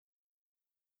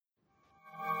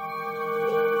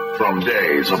from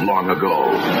days of long ago,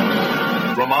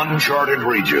 from uncharted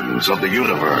regions of the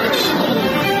universe,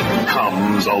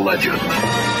 comes a legend.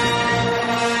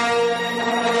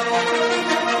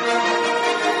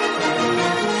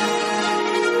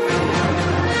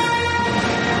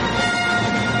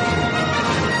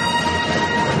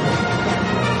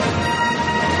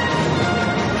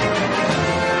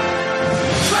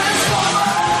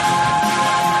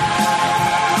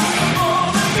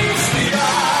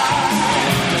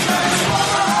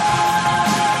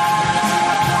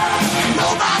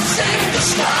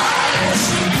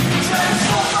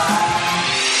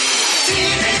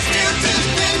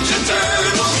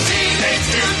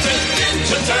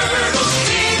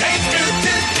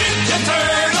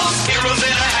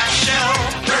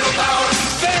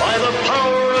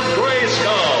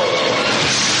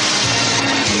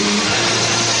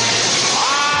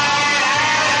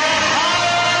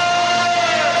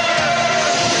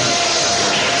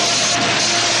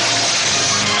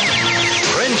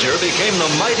 Became the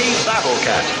mighty Battle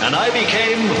Cat, and I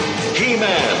became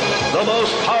He-Man, the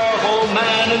most powerful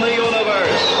man in the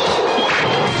universe.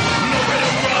 Nowhere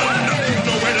to run,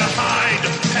 nowhere to hide,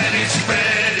 panic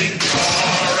spreading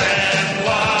far and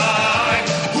wide.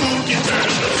 Who can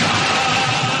turn the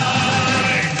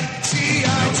tide?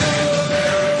 G.I. Joe,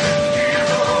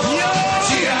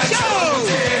 G.I. Joe,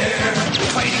 there,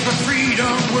 fighting for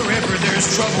freedom wherever there's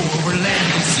trouble over land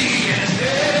and sea and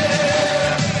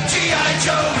air. G.I.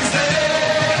 Joe is there.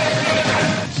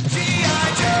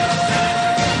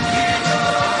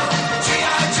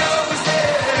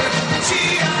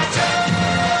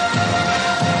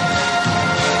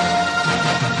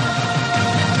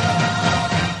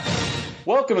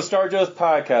 Welcome to Star Joe's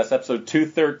Podcast, episode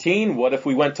 213, What If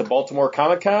We Went to Baltimore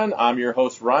Comic-Con? I'm your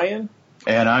host, Ryan.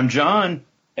 And I'm John.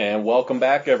 And welcome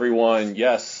back, everyone.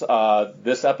 Yes,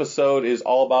 this episode is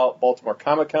all about Baltimore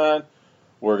Comic-Con.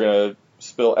 We're going to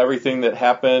spill everything that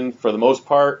happened for the most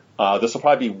part. This will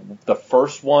probably be the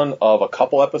first one of a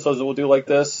couple episodes that we'll do like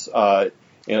this.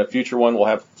 In a future one, we'll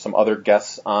have some other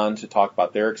guests on to talk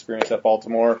about their experience at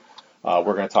Baltimore. We're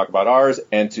going to talk about ours.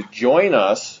 And to join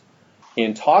us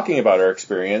in talking about our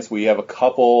experience, we have a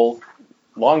couple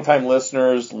longtime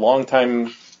listeners,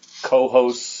 longtime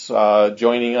co-hosts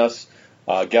joining us,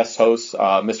 guest hosts,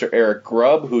 Mr. Eric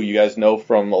Grubb, who you guys know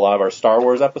from a lot of our Star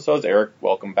Wars episodes. Eric,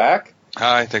 welcome back.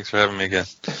 Hi, thanks for having me again.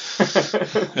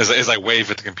 As I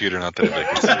wave at the computer, not that anybody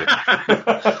can see it.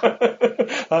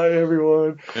 Hi,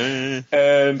 everyone.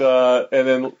 And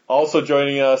then also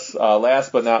joining us,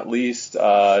 last but not least,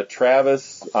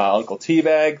 Travis, Uncle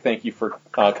Teabag. Thank you for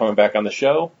coming back on the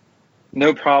show.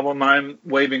 No problem. I'm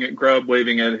waving at Grubb,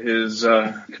 waving at his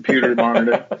computer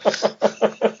monitor.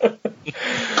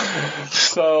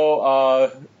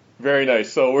 So, very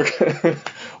nice. So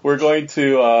we're going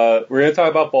to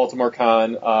talk about Baltimore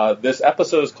Con. This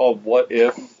episode is called What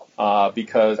If,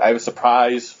 because I have a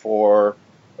surprise for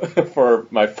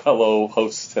my fellow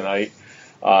hosts tonight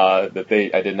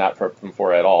that I did not prep them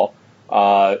for at all.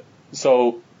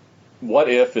 So What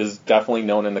If is definitely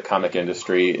known in the comic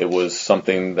industry. It was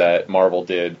something that Marvel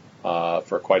did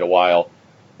for quite a while.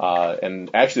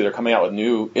 And actually, they're coming out with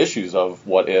new issues of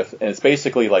What If, and it's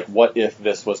basically like, what if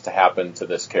this was to happen to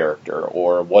this character,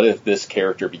 or what if this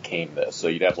character became this? So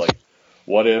you'd have like,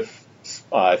 what if,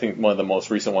 I think one of the most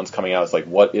recent ones coming out is like,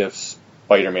 what if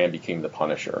Spider-Man became the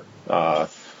Punisher?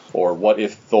 Or what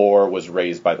if Thor was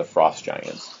raised by the Frost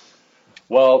Giants?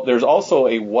 Well, there's also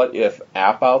a What If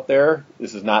app out there.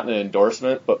 This is not an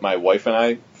endorsement, but my wife and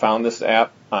I found this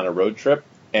app on a road trip.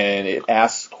 And it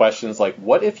asks questions like,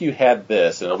 what if you had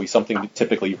this? And it'll be something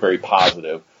typically very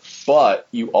positive. But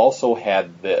you also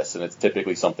had this, and it's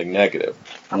typically something negative.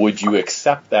 Would you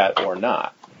accept that or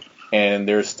not? And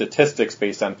there's statistics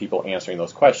based on people answering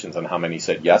those questions on how many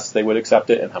said yes, they would accept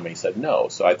it, and how many said no.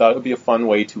 So I thought it would be a fun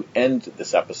way to end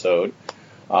this episode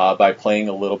by playing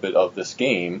a little bit of this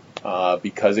game,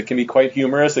 because it can be quite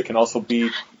humorous. It can also be,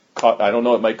 I don't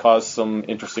know, it might cause some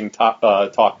interesting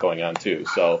talk going on too.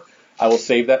 So I will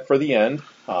save that for the end.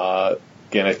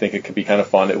 Again, I think it could be kind of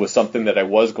fun. It was something that I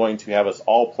was going to have us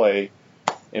all play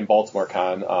in Baltimore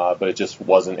Con, but it just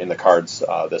wasn't in the cards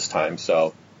this time.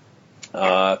 So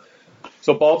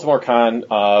Baltimore Con,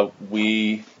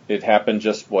 it happened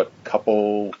just,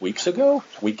 couple weeks ago?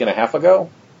 Week and a half ago?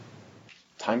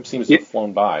 Time seems to have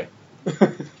flown by.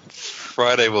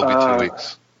 Friday will be 2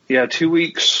 weeks. Yeah, 2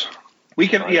 weeks.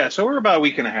 So we're about a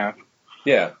week and a half.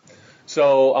 Yeah.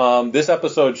 So this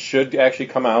episode should actually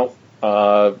come out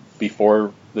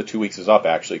before the 2 weeks is up,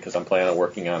 actually, because I'm planning on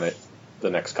working on it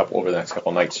over the next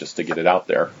couple nights just to get it out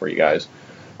there for you guys.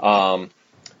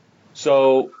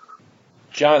 So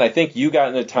John, I think you got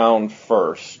into town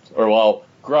first. Or, well,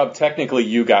 Grub, technically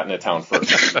you got into town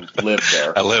first. You lived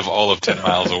there. I live all of 10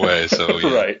 miles away, so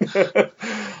yeah. Right.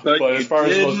 But you as far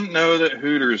didn't know that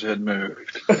Hooters had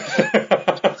moved.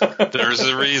 There's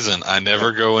a reason. I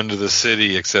never go into the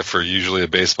city except for usually a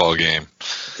baseball game.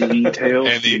 Details.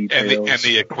 And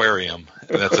the aquarium.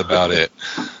 That's about it.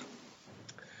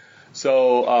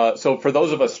 So for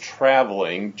those of us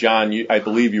traveling, John, I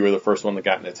believe you were the first one that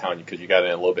got into town because you got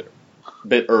in a little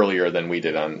bit earlier than we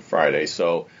did on Friday.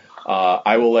 So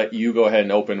I will let you go ahead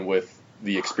and open with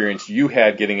the experience you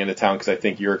had getting into town, because I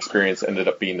think your experience ended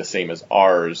up being the same as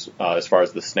ours as far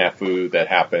as the snafu that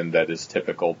happened that is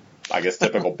typical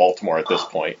Baltimore at this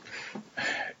point.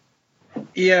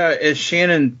 Yeah, as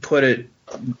Shannon put it,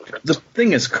 the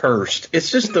thing is cursed.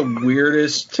 It's just the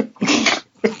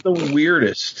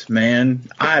weirdest, man.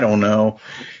 I don't know.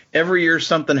 Every year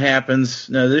something happens.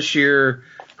 Now, this year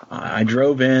I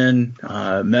drove in,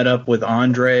 met up with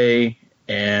Andre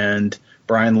and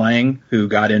Brian Lang, who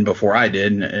got in before I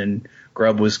did, and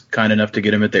Grubb was kind enough to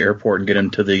get him at the airport and get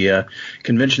him to the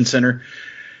convention center.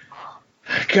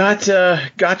 Andre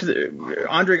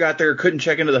got there, couldn't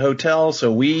check into the hotel,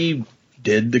 so we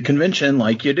did the convention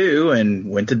like you do and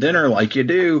went to dinner like you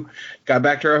do. Got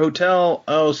back to our hotel.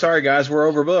 Oh, sorry, guys, we're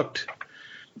overbooked.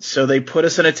 So they put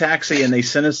us in a taxi and they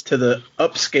sent us to the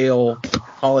upscale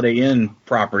Holiday Inn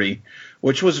property,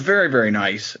 which was very, very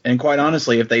nice. And quite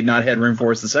honestly, if they'd not had room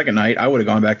for us the second night, I would have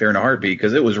gone back there in a heartbeat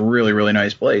because it was a really, really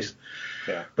nice place.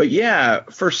 Yeah. But yeah,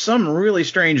 for some really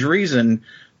strange reason,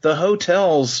 the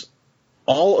hotels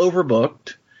all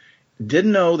overbooked,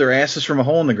 didn't know their asses from a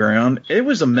hole in the ground. It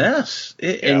was a mess.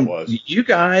 It was. You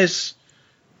guys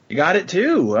got it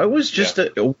too. It was just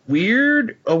a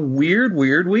weird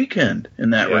weekend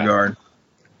in that regard.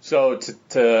 So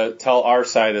to tell our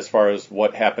side as far as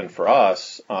what happened for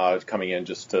us coming in,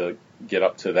 just to get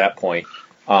up to that point,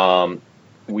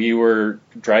 we were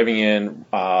driving in.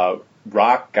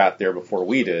 Rock got there before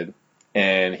we did,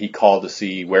 and he called to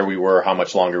see where we were, how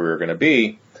much longer we were going to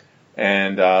be.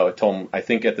 And I told him, I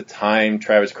think at the time,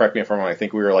 Travis, correct me if I'm wrong, I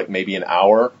think we were like maybe an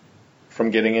hour from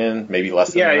getting in, maybe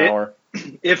less than an hour.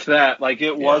 If that, like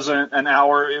it wasn't an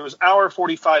hour, it was hour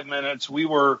 45 minutes. We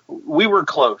were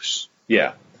close.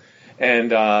 Yeah.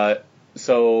 And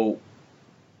so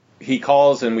he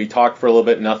calls and we talked for a little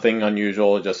bit, nothing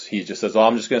unusual. He just says, "Oh,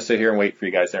 I'm just going to sit here and wait for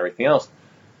you guys and everything else."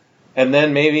 And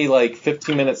then maybe like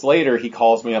 15 minutes later, he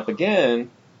calls me up again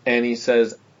and he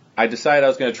says, "I decided I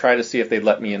was going to try to see if they'd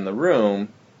let me in the room,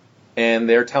 and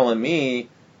they're telling me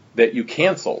that you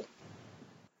canceled,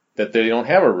 that they don't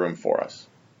have a room for us."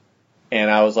 And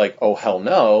I was like, oh, hell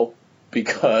no,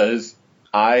 because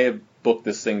I booked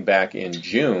this thing back in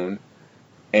June,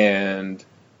 and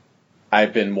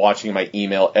I've been watching my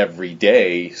email every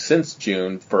day since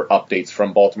June for updates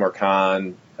from Baltimore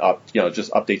Con,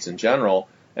 just updates in general.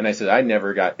 And I said, I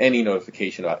never got any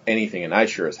notification about anything, and I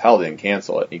sure as hell didn't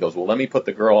cancel it. And he goes, well, let me put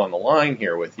the girl on the line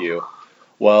here with you.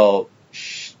 Well,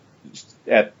 just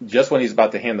when he's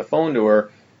about to hand the phone to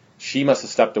her, she must have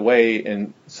stepped away,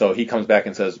 and so he comes back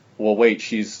and says, well, wait,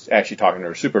 she's actually talking to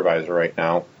her supervisor right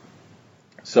now.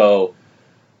 So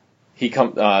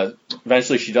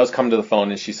eventually she does come to the phone,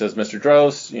 and she says, Mr.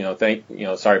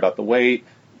 Drost, sorry about the wait.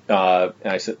 And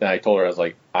I told her, I was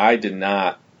like, I did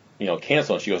not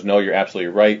cancel. And she goes, no, you're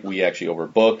absolutely right. We actually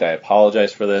overbooked. I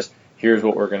apologize for this. Here's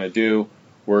what we're going to do.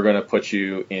 We're going to put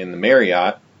you in the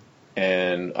Marriott,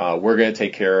 and we're going to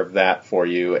take care of that for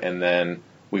you. And then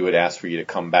we would ask for you to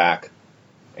come back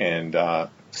and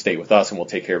stay with us, and we'll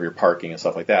take care of your parking and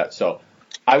stuff like that. So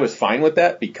I was fine with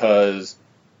that because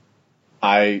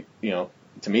to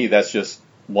me, that's just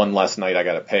one less night I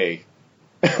got to pay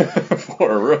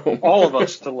for a room. All of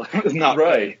us to not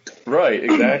right,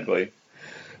 exactly.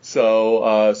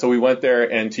 So we went there,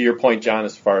 and to your point, John,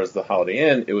 as far as the Holiday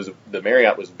Inn, the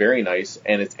Marriott was very nice,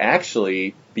 and it's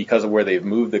actually, because of where they've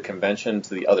moved the convention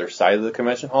to the other side of the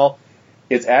convention hall,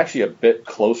 it's actually a bit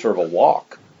closer of a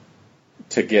walk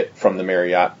to get from the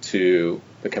Marriott to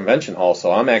the convention hall.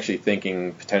 So I'm actually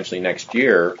thinking potentially next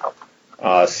year,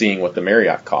 seeing what the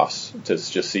Marriott costs to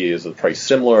just see, is the price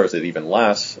similar, is it even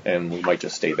less, and we might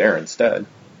just stay there instead.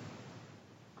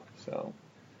 So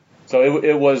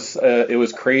it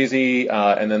was crazy,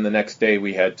 and then the next day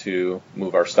we had to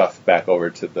move our stuff back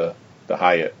over to the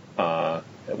Hyatt,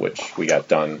 which we got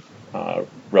done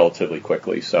relatively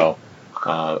quickly. So,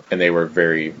 and they were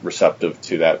very receptive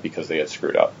to that because they had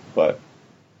screwed up. But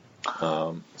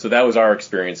so that was our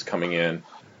experience coming in.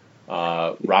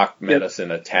 Rock met us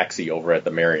in a taxi over at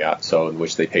the Marriott, in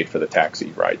which they paid for the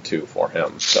taxi ride too for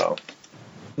him. So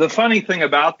The funny thing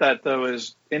about that, though,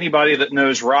 is anybody that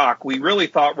knows Rock, we really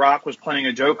thought Rock was playing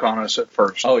a joke on us at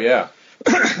first. Oh, yeah.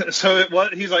 So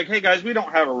he's like, hey, guys, we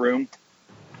don't have a room.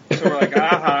 So we're like,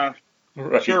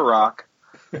 Right. sure, Rock.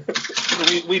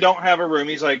 we don't have a room.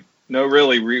 He's like, no,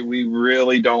 really, we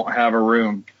really don't have a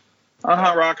room.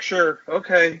 Rock, sure,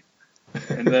 okay.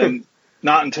 And then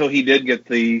not until he did get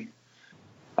the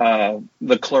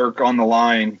clerk on the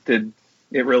line did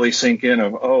it really sink in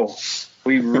of, oh,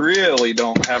 we really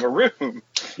don't have a room.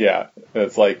 Yeah,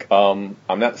 it's like, I'm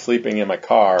not sleeping in my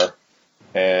car,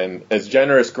 and as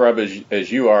generous grub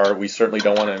as you are, we certainly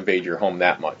don't want to invade your home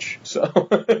that much. So,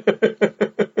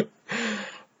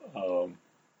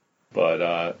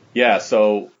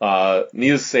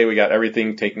 needless to say, we got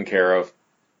everything taken care of.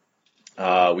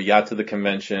 We got to the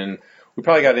convention. We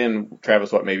probably got in,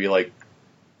 Travis, maybe like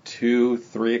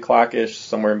 2-3 o'clock-ish,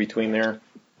 somewhere in between there.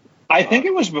 I think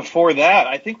it was before that.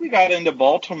 I think we got into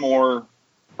Baltimore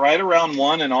right around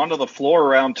 1 and onto the floor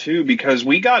around 2 because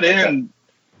we got in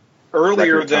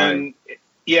earlier than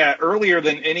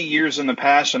any years in the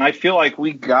past, and I feel like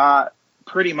we got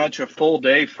pretty much a full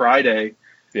day Friday.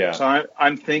 Yeah. So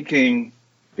I'm thinking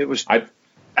it was I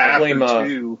blame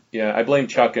 2. I blame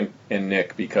Chuck and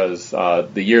Nick because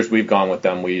the years we've gone with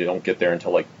them, we don't get there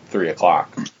until like 3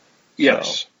 o'clock.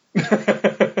 Yes.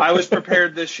 So. I was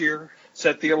prepared this year.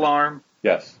 Set the alarm.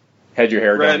 Yes. Had your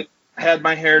hair done. Had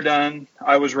my hair done.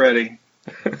 I was ready.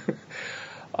 We brought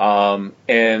a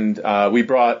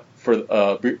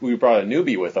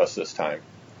newbie with us this time,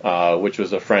 which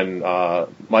was a friend,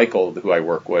 Michael, who I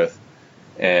work with,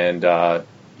 and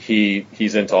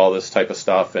he's into all this type of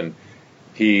stuff, and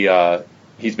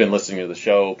he's been listening to the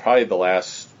show probably the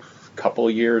last couple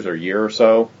of years or year or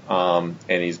so, and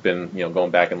he's been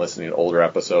going back and listening to older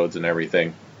episodes and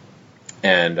everything,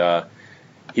 and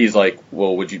he's like,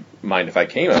 well, would you mind if I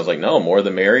came? I was like, no, more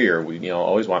the merrier. We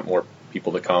always want more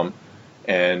people to come.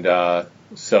 And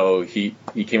so he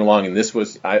came along, and this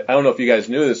was, I don't know if you guys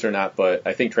knew this or not, but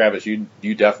I think, Travis, you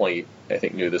definitely, I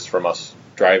think, knew this from us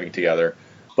driving together.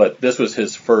 But this was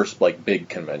his first, big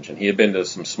convention. He had been to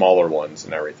some smaller ones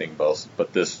and everything, but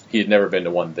he had never been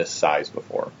to one this size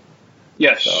before.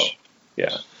 Yes. So,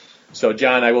 yeah. So,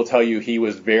 John, I will tell you, he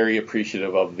was very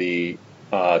appreciative of the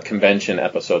convention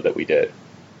episode that we did.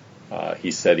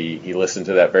 He said he listened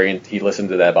to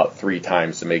that about 3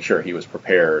 times to make sure he was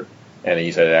prepared, and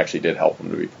he said it actually did help him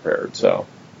to be prepared. So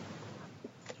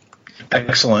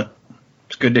excellent.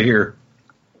 It's good to hear.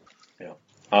 Yeah.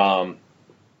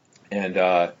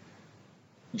 And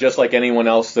just like anyone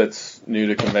else that's new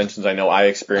to conventions, I know I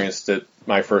experienced it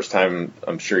my first time.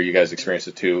 I'm sure you guys experienced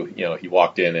it too. He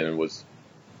walked in and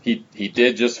he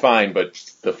did just fine, but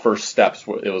the first steps,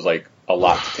 it was like a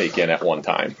lot to take in at one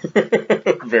time.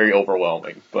 Very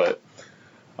overwhelming, but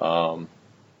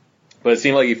it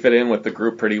seemed like he fit in with the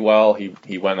group pretty well.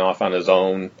 He went off on his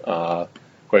own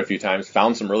quite a few times,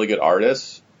 found some really good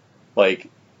artists.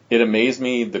 It amazed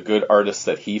me the good artists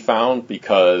that he found,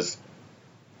 because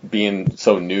being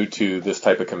so new to this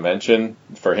type of convention,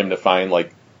 for him to find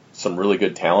some really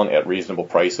good talent at reasonable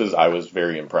prices, I was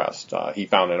very impressed. He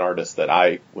found an artist that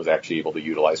I was actually able to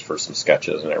utilize for some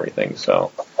sketches and everything,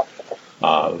 so it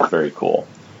was very cool.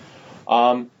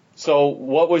 So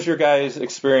what was your guys'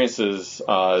 experiences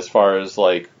as far as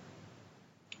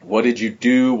what did you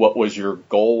do? What was your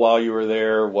goal while you were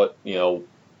there? What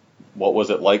was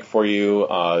it like for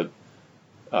you?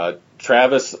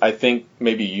 Travis, I think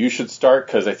maybe you should start,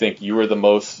 because I think you were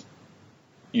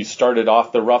you started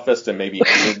off the roughest and maybe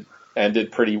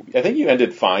ended pretty, I think you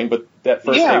ended fine, but that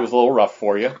first day was a little rough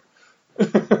for you.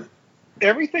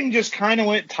 Everything just kind of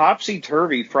went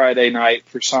topsy-turvy Friday night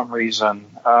for some reason.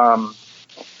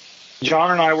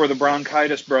 John and I were the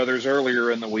bronchitis brothers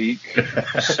earlier in the week.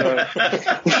 So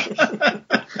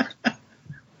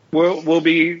we'll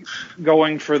be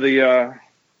going for the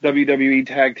WWE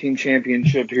Tag Team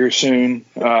Championship here soon.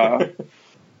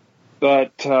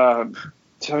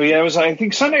 So yeah, it was, I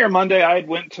think, Sunday or Monday, I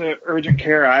went to urgent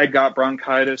care. I had got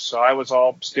bronchitis, so I was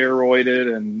all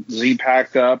steroided and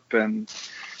Z-packed up and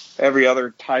every other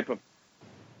type of,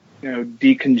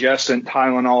 decongestant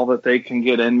Tylenol that they can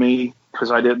get in me,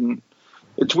 because I didn't.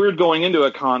 It's weird going into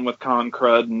a con with con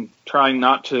crud and trying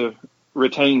not to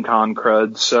retain con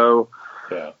crud. So,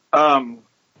 yeah.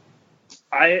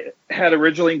 I had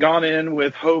originally gone in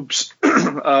with hopes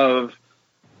of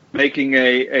making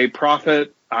a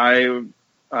profit. I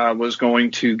was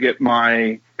going to get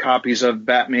my copies of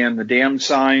Batman the Damned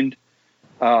signed.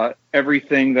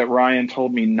 Everything that Ryan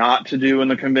told me not to do in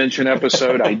the convention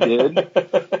episode, I did.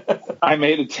 I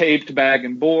made a taped bag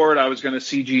and board. I was going to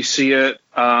CGC it.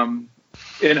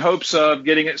 in hopes of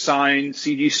getting it signed,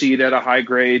 CGC'd at a high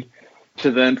grade,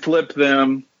 to then flip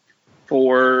them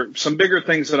for some bigger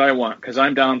things that I want, because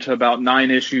I'm down to about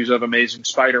 9 issues of Amazing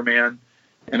Spider-Man.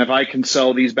 And if I can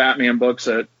sell these Batman books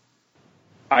that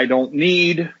I don't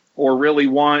need or really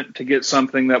want to get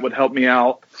something that would help me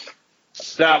out,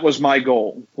 that was my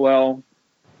goal. Well,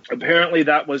 apparently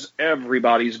that was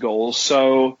everybody's goal.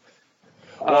 So,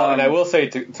 well, and I will say,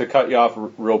 to cut you off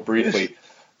real briefly,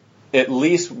 at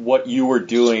least what you were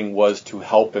doing was to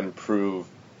help improve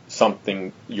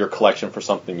something, your collection for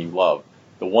something you love.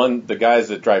 The guys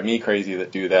that drive me crazy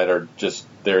that do that are just,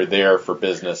 they're there for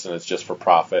business and it's just for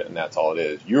profit and that's all it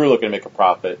is. You're looking to make a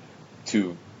profit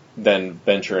to then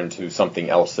venture into something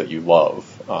else that you love.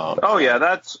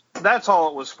 That's all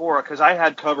it was for, because I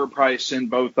had cover price in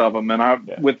both of them,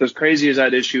 and with as crazy as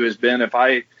that issue has been, if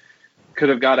I could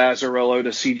have got Azzarello to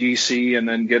CGC and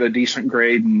then get a decent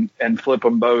grade and flip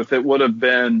them both, it would have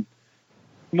been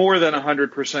more than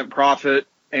 100% profit,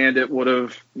 and it would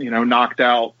have, knocked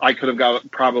out. I could have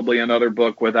got probably another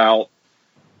book without,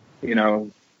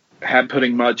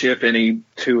 putting much, if any,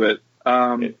 to it.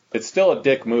 It's still a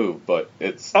dick move, but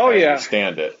it's. Oh, yeah. I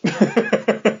understand it.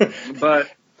 But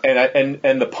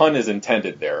and the pun is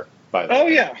intended there, by the way. Oh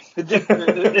yeah,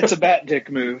 it's a bat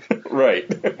dick move. Right.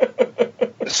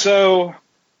 So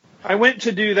I went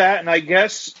to do that, and I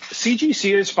guess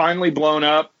CGC is finally blown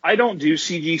up. I don't do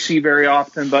CGC very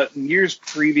often, but in years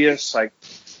previous,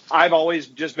 I've always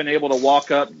just been able to walk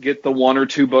up, get the 1 or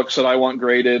 2 books that I want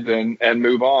graded, and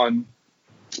move on.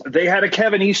 They had a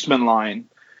Kevin Eastman line.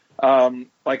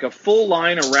 Like a full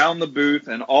line around the booth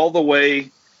and all the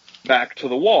way back to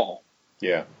the wall.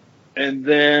 Yeah. And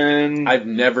then I've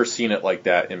never seen it like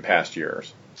that in past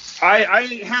years.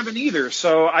 I haven't either.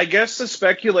 So I guess the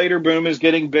speculator boom is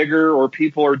getting bigger, or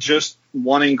people are just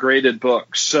wanting graded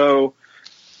books. So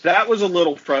that was a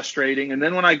little frustrating. And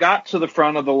then when I got to the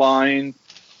front of the line,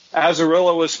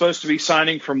 Azzarello was supposed to be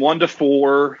signing from 1 to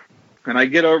 4, and I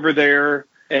get over there,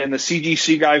 and the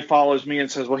CGC guy follows me and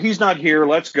says, well, he's not here,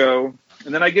 let's go.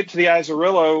 And then I get to the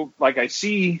Azzarello, I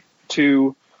see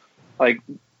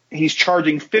he's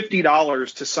charging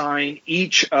 $50 to sign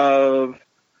each of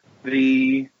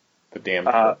the Damned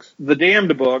books. The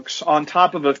Damned books on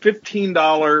top of a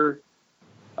 $15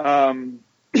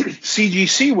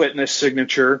 CGC witness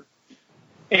signature.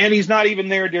 And he's not even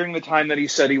there during the time that he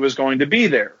said he was going to be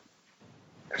there.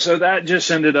 So that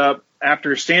just ended up,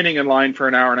 after standing in line for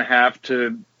an hour and a half,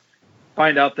 to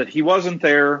find out that he wasn't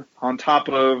there, on top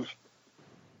of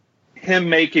him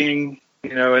making,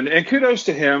 and kudos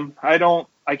to him.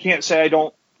 I can't say I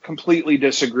don't completely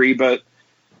disagree, but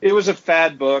it was a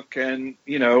fad book, and,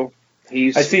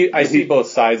 I see both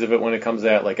sides of it when it comes to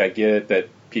that. I get it that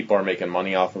people are making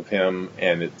money off of him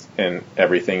and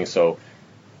everything, so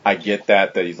I get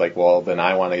that he's like, well, then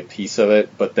I want a piece of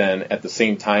it. But then at the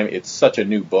same time, it's such a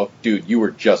new book. Dude, you were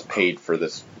just paid for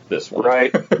this one.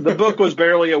 Right. The book was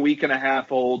barely a week and a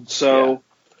half old. So,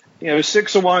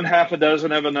 6 of one, half a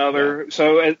dozen of another. Yeah.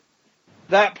 So at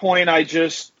that point, I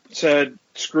just said,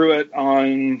 screw it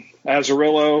on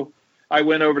Azzarello. I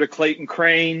went over to Clayton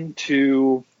Crane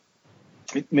to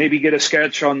maybe get a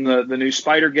sketch on the new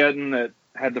Spider-Geddon that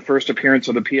had the first appearance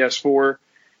of the PS4.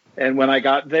 And when I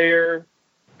got there,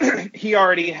 he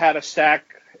already had a stack,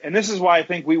 and this is why I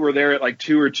think we were there at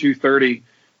 2 or 2:30,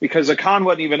 because the con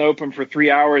wasn't even open for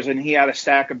 3 hours, and he had a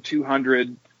stack of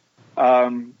 200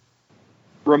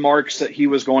 remarks that he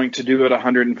was going to do at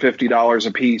 $150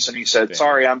 a piece, and he said, "Damn.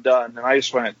 Sorry, I'm done." And I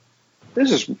just went,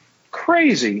 this is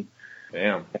crazy.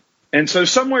 Damn. And so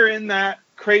somewhere in that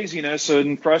craziness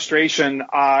and frustration,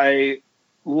 I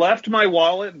left my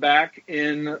wallet back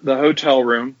in the hotel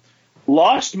room,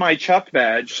 lost my Chuck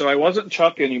badge, so I wasn't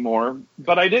Chuck anymore,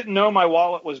 but I didn't know my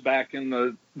wallet was back in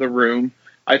the room.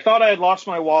 I thought I had lost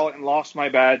my wallet and lost my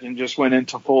badge, and just went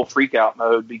into full freak-out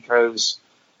mode because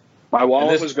my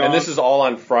wallet was gone. And this is all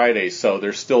on Friday, so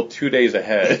there's still 2 days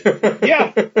ahead.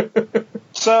 Yeah.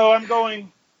 So I'm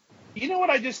going, you know what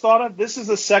I just thought of? This is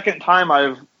the second time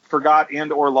I've forgot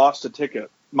and or lost a ticket.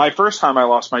 My first time I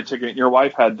lost my ticket, your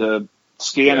wife had to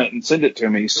scan it and send it to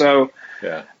me. So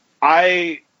yeah.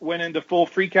 I went into full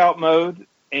freak-out mode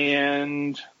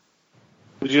and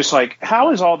was just like,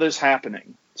 how is all this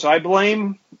happening? So I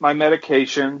blame my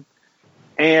medication,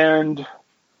 and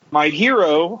my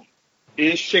hero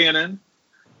is Shannon.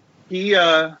 He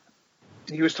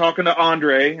was talking to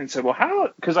Andre and said, well, how,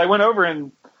 because I went over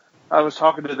and I was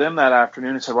talking to them that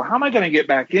afternoon and said, well, how am I going to get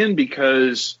back in?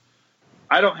 Because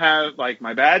I don't have,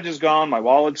 my badge is gone, my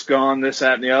wallet's gone, this,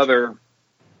 that, and the other.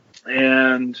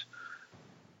 And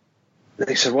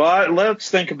they said, well, let's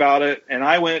think about it. And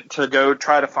I went to go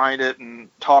try to find it and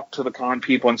talk to the con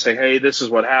people and say, hey, this is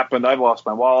what happened. I've lost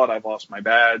my wallet. I've lost my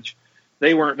badge.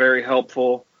 They weren't very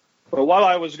helpful. But while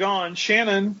I was gone,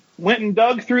 Shannon went and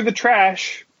dug through the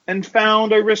trash and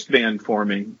found a wristband for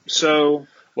me. So,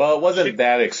 well, it wasn't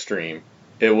that extreme.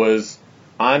 It was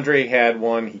Andre had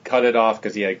one. He cut it off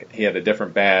because he had a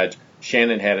different badge.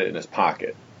 Shannon had it in his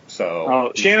pocket.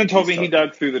 So Shannon told me he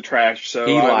dug through the trash. So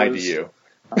he lied to you.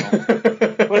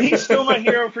 Well, he's still my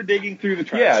hero for digging through the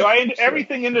trash. Yeah, so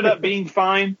everything ended up being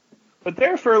fine. But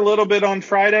there for a little bit on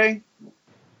Friday,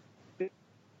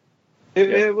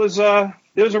 it was a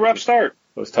rough start.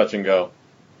 It was touch and go.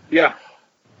 Yeah.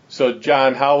 So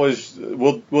John, how was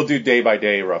we'll do day by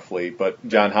day roughly, but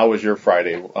John, how was your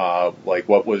Friday? Like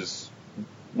what was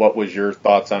your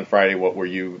thoughts on Friday? What were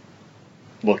you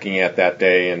looking at that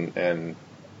day, and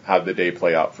how did the day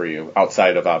play out for you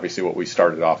outside of obviously what we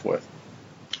started off with?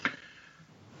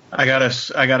 I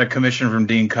got a commission from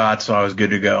Dean Kotz, so I was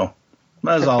good to go.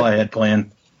 That was all I had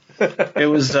planned. It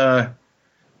was,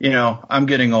 I'm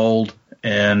getting old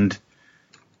and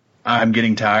I'm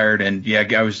getting tired, and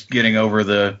I was getting over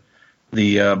the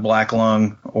black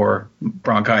lung or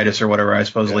bronchitis or whatever I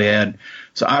supposedly had.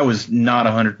 So I was not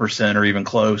 100% or even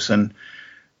close, and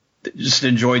just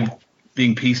enjoyed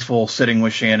being peaceful, sitting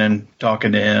with Shannon,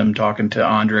 talking to him, talking to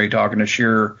Andre, talking to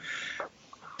Shearer.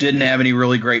 Didn't have any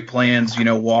really great plans,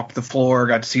 walked the floor,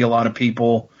 got to see a lot of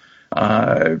people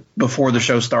before the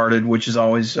show started, which is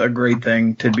always a great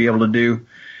thing to be able to do.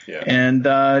 Yeah. And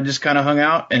just kind of hung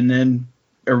out, and then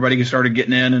everybody started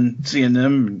getting in and seeing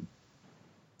them.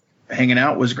 Hanging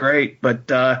out was great,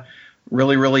 but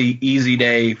really, really easy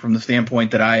day from the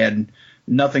standpoint that I had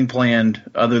nothing planned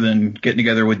other than getting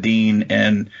together with Dean,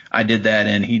 and I did that,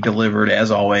 and he delivered as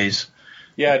always.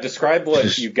 Yeah, describe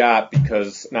what you got,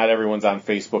 because not everyone's on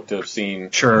Facebook to have seen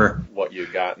what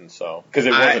you'd gotten. So, because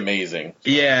it was amazing. So.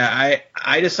 Yeah,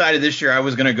 I decided this year I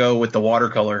was going to go with the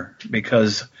watercolor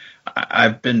because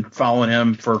I've been following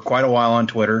him for quite a while on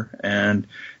Twitter and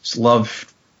just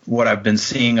love what I've been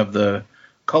seeing of the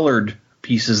colored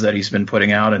pieces that he's been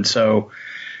putting out, and so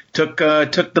took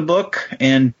the book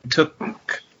and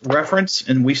took reference,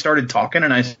 and we started talking,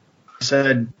 and I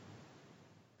said,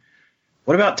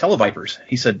 what about Televipers?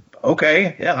 He said,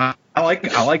 okay, yeah, I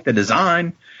like the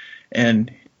design.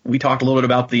 And we talked a little bit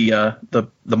about the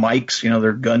mics,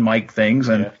 their gun mic things.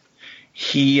 And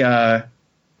he said,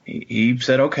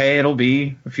 okay, it'll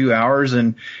be a few hours,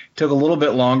 and took a little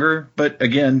bit longer, but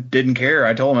again, didn't care.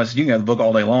 I told him, I said, you can have the book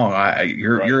all day long.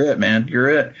 You're it, man. You're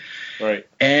it. Right.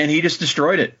 And he just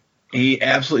destroyed it. He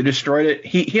absolutely destroyed it.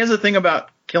 He has a thing about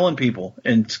killing people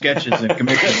in sketches and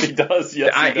commissions. He does,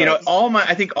 yes. He does.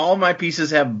 I think all my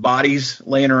pieces have bodies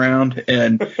laying around,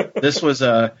 and this was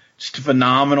just a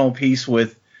phenomenal piece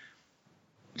with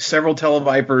several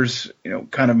Televipers,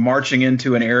 kind of marching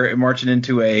into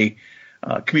a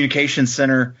communication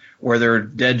center where there are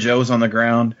dead Joes on the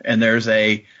ground, and there's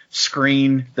a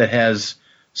screen that has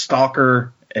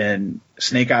Stalker and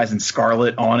Snake Eyes and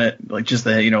Scarlet on it, like just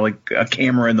like a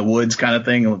camera in the woods kind of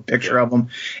thing, a picture of them.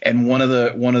 And one of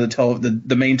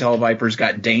the main Televipers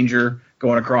got Danger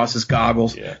going across his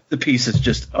goggles. Yeah. The piece is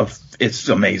just it's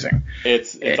amazing.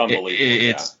 It's unbelievable.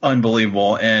 It's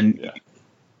unbelievable. And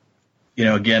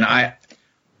again,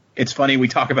 it's funny, we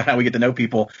talk about how we get to know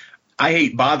people. I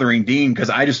hate bothering Dean because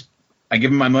I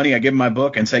give him my money, I give him my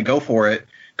book, and say go for it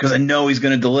because I know he's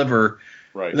going to deliver.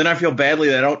 Right. Then I feel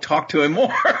badly that I don't talk to him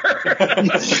more.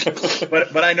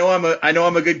 but I know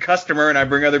I'm a good customer, and I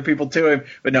bring other people to him.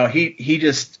 But no, he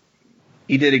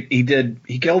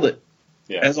killed it,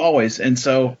 as always. And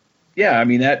so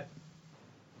that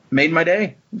made my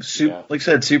day. Like I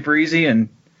said, super easy and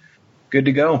good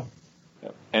to go.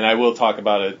 Yeah. And I will talk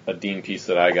about a Dean piece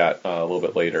that I got a little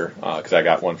bit later because I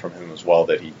got one from him as well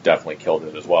that he definitely killed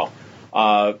it as well.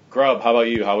 Grub, how about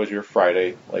you? How was your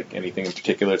Friday? Like anything in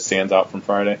particular that stands out from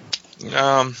Friday?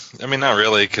 Not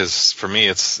really, because for me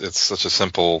it's such a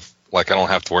simple, I don't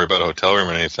have to worry about a hotel room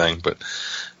or anything. But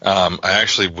I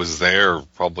actually was there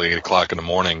probably 8 o'clock in the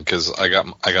morning because I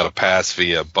got a pass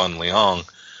via Bun Leong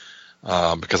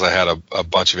because I had a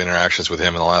bunch of interactions with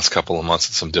him in the last couple of months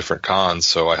at some different cons.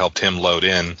 So I helped him load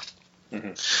in,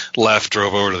 left,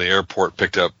 drove over to the airport,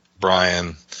 picked up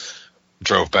Brian,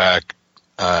 drove back.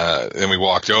 Then we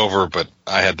walked over, but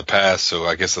I had the pass, so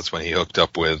I guess that's when he hooked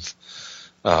up with.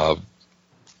 I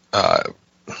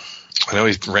know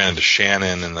he ran into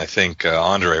Shannon, and I think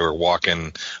Andre were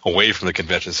walking away from the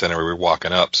convention center. We were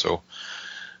walking up, so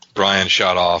Brian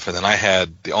shot off, and then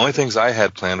the only things I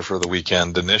had planned for the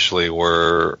weekend initially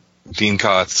were Dean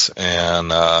Kotz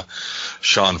and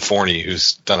Sean Forney,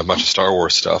 who's done a bunch of Star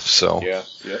Wars stuff. So Yeah.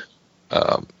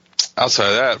 outside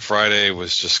of that, Friday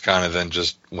was just kind of then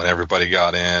just when everybody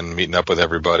got in, meeting up with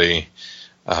everybody,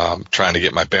 trying to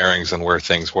get my bearings on where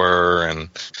things were, and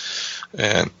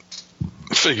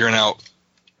figuring out,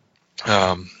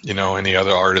 any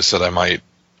other artists that I might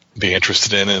be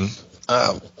interested in.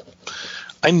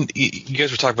 And you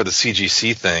guys were talking about the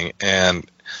CGC thing, and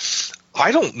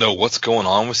I don't know what's going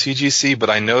on with CGC, but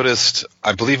I noticed,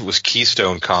 I believe it was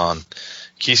Keystone,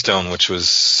 which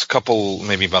was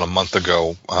maybe about a month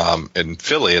ago, in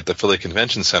Philly at the Philly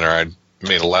Convention Center. I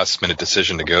made a last-minute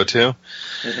decision to go to,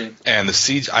 and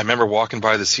I remember walking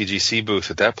by the CGC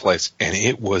booth at that place, and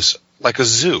it was like a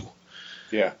zoo.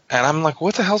 Yeah. And I'm like,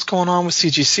 what the hell's going on with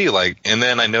CGC? And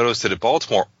then I noticed that at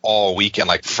Baltimore all weekend,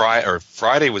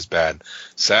 Friday was bad.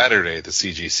 Saturday, the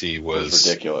CGC was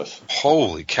ridiculous.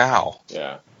 Holy cow.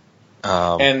 Yeah.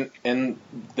 And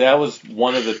that was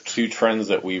one of the two trends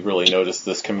that we really noticed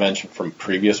this convention from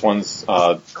previous ones.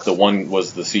 The one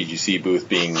was the CGC booth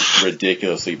being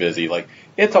ridiculously busy.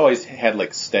 It's always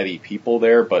had steady people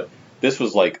there, but this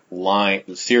was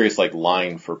serious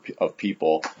line of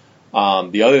people.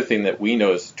 The other thing that we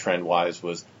noticed trend-wise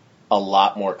was a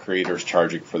lot more creators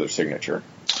charging for their signature.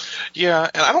 Yeah,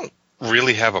 and I don't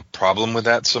really have a problem with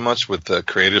that so much, with the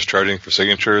creators charging for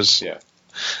signatures. Yeah.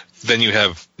 Then you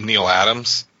have Neil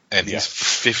Adams, and he's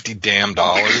 $50 damn.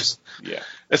 Yeah.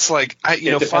 It's it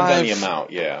depends on the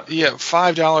amount, yeah. Yeah,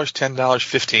 $5, $10,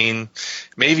 $15,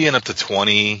 maybe up to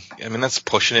 $20. I mean, that's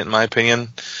pushing it in my opinion,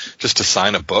 just to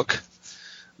sign a book.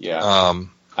 Yeah.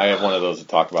 I have one of those to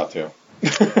talk about too.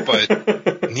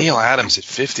 But Neil Adams at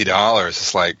 $50,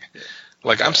 it's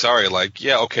I'm sorry,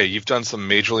 okay, you've done some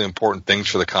majorly important things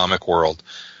for the comic world,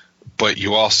 but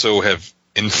you also have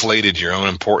inflated your own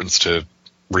importance to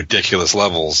ridiculous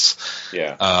levels.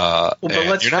 Yeah. But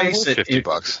let's face it,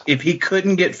 if he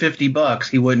couldn't get $50,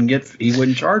 he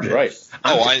wouldn't charge it. Right.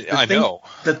 I know.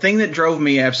 The thing that drove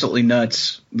me absolutely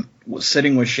nuts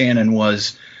sitting with Shannon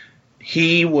was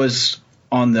he was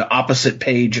on the opposite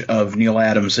page of Neil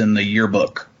Adams in the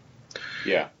yearbook.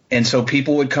 Yeah. And so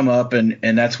people would come up, and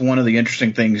that's one of the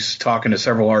interesting things talking to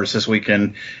several artists this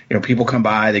weekend. People come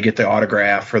by, they get the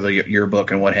autograph for the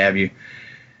yearbook and what have you.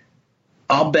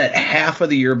 I'll bet half of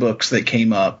the yearbooks that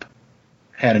came up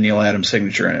had a Neil Adams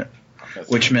signature in it,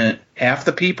 which meant half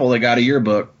the people that got a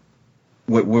yearbook,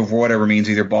 with whatever means,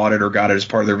 either bought it or got it as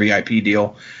part of their VIP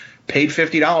deal, paid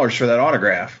 $50 for that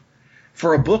autograph.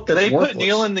 For a book that's worthless. Put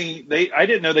Neil in I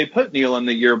didn't know they put Neil in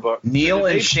the yearbook. Neil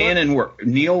and Shannon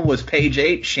Neil was page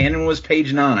 8, Shannon was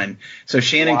page 9. So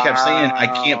Shannon kept saying, I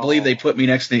can't believe they put me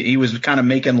next to, he was kind of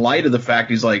making light of the fact,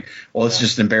 he's like, well, it's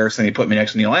just embarrassing they put me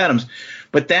next to Neil Adams.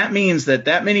 But that means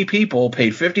that many people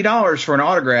paid $50 for an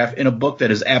autograph in a book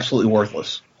that is absolutely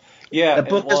worthless. Yeah, that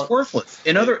book is worthless.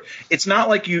 It's not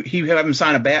like you have him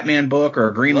sign a Batman book or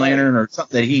a Green Lantern or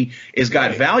something that he has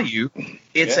got value.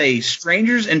 It's a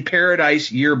Strangers in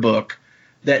Paradise yearbook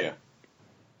that,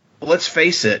 let's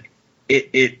face it,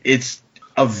 it's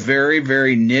a very,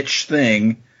 very niche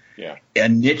thing. Yeah,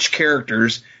 and niche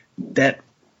characters that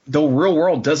the real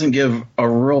world doesn't give a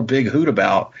real big hoot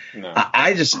about. No.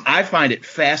 I find it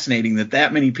fascinating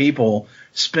that many people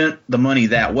spent the money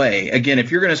that way. Again,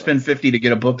 if you're going to spend $50 to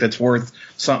get a book that's worth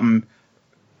something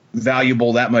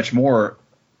valuable that much more,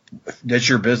 that's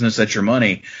your business, that's your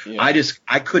money. Yeah.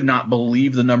 I could not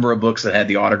believe the number of books that had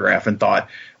the autograph and thought,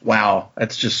 wow,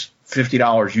 that's just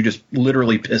 $50 you just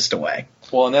literally pissed away.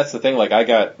 Well, and that's the thing. I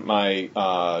got my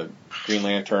Green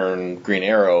Lantern, Green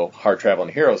Arrow, Hard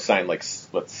Traveling Hero signed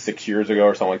 6 years ago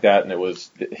or something like that, and he was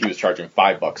charging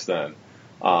 $5 then.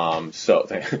 So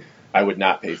I would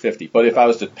not pay $50. But if I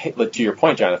was to pay, to your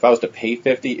point, John, if I was to pay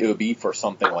 $50, it would be for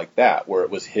something like that, where it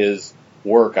was his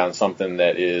work on something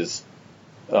that is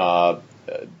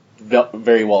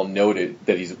very well noted,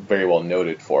 that he's very well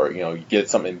noted for. You get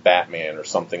something Batman or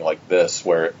something like this,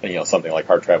 where something like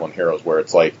Hard Traveling Heroes, where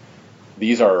it's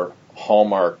these are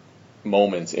hallmark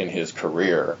moments in his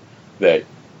career that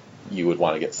you would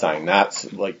want to get signed.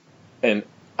 And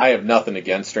I have nothing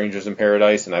against Strangers in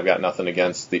Paradise, and I've got nothing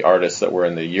against the artists that were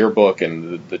in the yearbook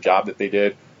and the job that they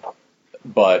did.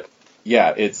 But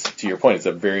yeah, it's, to your point, it's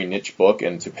a very niche book,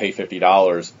 and to pay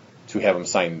 $50 to have them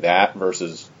sign that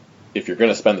versus if you're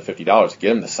going to spend the $50, get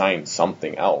them to sign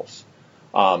something else.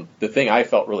 The thing I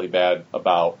felt really bad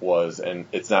about was, and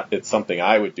it's something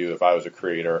I would do if I was a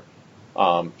creator.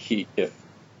 If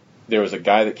there was a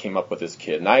guy that came up with his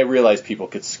kid, and I realize people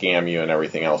could scam you and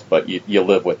everything else, but you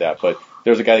live with that. But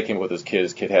there was a guy that came up with his kid.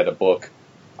 His kid had a book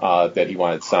that he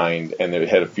wanted signed, and it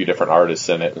had a few different artists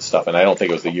in it and stuff. And I don't think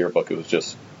it was the yearbook; it was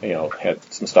just had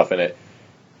some stuff in it.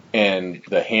 And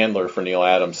the handler for Neil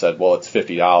Adams said, "Well, it's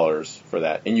 $50 for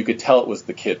that," and you could tell it was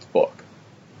the kid's book.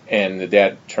 And the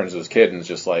dad turns to his kid and is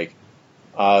just like,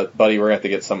 "Buddy, we're gonna have to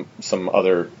get some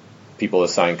other people to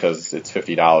sign because it's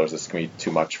 $50. It's gonna be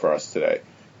too much for us today."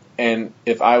 And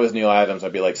if I was Neil Adams,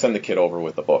 I'd be like, send the kid over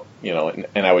with the book, and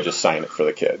I would just sign it for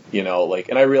the kid,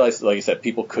 and I realized, like you said,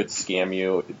 people could scam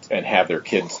you and have their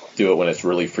kids do it when it's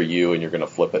really for you and you're going to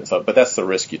flip it and stuff, but that's the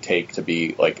risk you take to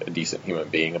be like a decent human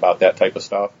being about that type of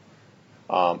stuff.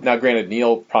 Now, granted,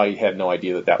 Neil probably had no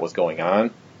idea that was going on,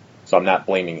 so I'm not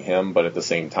blaming him, but at the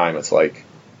same time, it's like,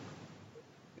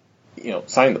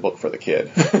 sign the book for the kid,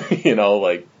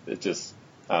 it just,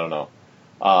 I don't know.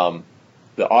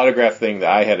 The autograph thing that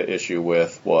I had an issue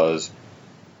with was,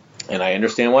 and I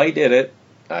understand why he did it,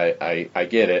 I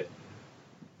get it,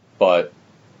 but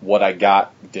what I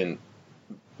got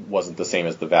wasn't the same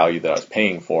as the value that I was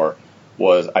paying for.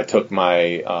 Was I took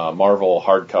my Marvel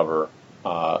hardcover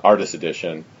artist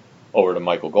edition over to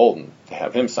Michael Golden to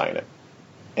have him sign it,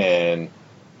 and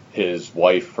his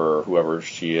wife or whoever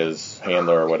she is,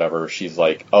 handler or whatever, she's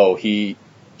like, "Oh, he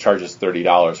charges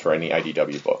 $30 for any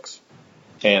IDW books."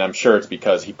 And I'm sure it's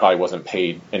because he probably wasn't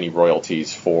paid any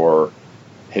royalties for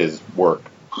his work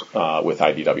with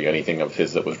IDW. Anything of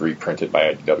his that was reprinted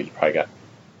by IDW, he probably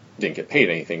didn't get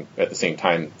paid anything. At the same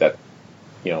time that,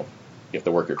 you have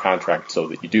to work your contract so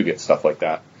that you do get stuff like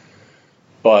that.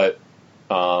 But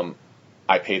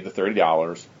I paid the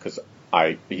 $30 because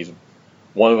he's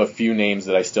one of a few names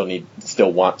that I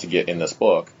still want to get in this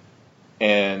book.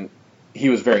 And he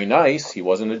was very nice. He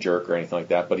wasn't a jerk or anything like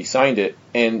that, but he signed it,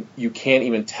 and you can't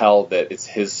even tell that it's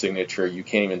his signature. You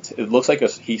can't even. It looks like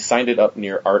he signed it up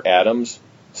near Art Adams'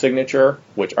 signature,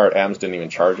 which Art Adams didn't even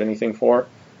charge anything for,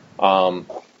 other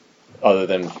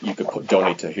than you could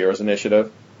donate to Heroes Initiative.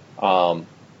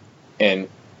 And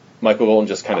Michael Golden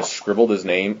just kind of scribbled his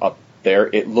name up there.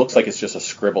 It looks like it's just a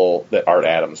scribble that Art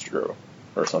Adams drew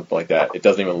or something like that. It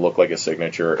doesn't even look like a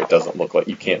signature. It doesn't look like,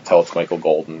 you can't tell it's Michael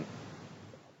Golden.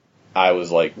 I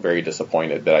was like very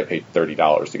disappointed that I paid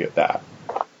 $30 to get that.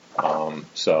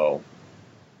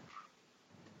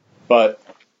 But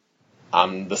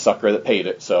I'm the sucker that paid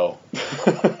it. So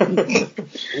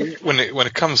when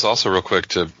it comes also real quick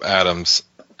to Adams,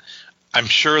 I'm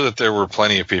sure that there were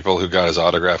plenty of people who got his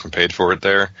autograph and paid for it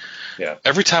there. Yeah.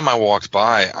 Every time I walked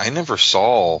by, I never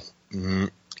saw,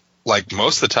 like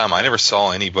most of the time, I never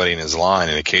saw anybody in his line,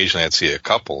 and occasionally I'd see a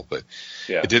couple, but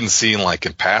it didn't seem like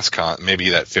in past maybe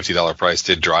that $50 price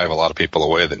did drive a lot of people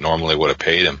away that normally would have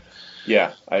paid him.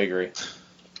 Yeah, I agree.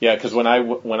 Yeah, because when I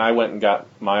went and got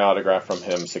my autograph from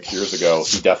him 6 years ago,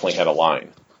 he definitely had a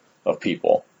line of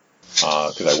people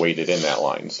because I waited in that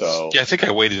line. So yeah, I think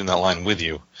I waited in that line with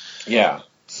you. Yeah,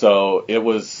 so it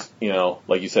was,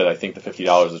 like you said, I think the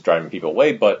 $50 is driving people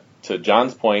away. But to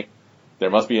John's point, there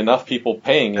must be enough people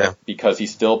paying it because he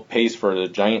still pays for the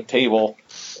giant table,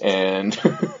 and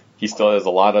he still has a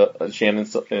lot of Shannon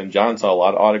and John saw a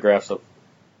lot of autographs of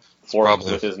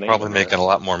with his name. Probably making a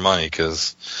lot more money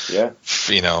because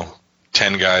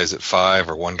 10 guys at 5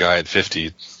 or one guy at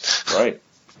 50. Right.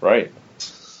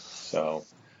 So,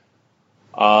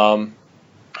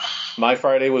 my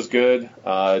Friday was good.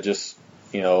 Just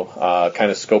kind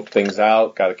of scoped things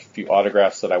out. Got a few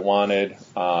autographs that I wanted.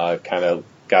 Kind of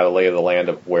got a lay of the land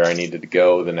of where I needed to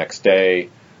go the next day,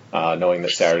 knowing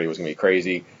that Saturday was going to be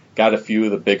crazy. Got a few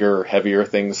of the bigger, heavier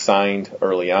things signed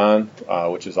early on,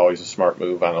 which is always a smart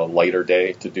move on a lighter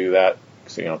day to do that,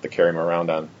 so you don't have to carry them around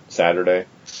on Saturday.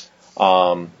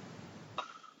 One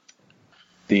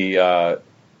of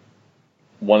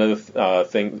the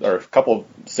things, or a couple of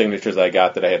signatures I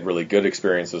got that I had really good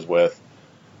experiences with.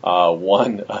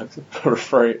 One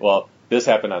this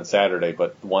happened on Saturday,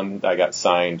 but one I got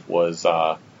signed was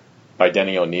by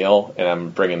Denny O'Neil, and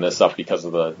I'm bringing this up because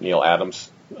of the Neil Adams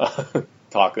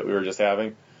talk that we were just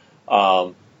having.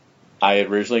 I had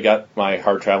originally got my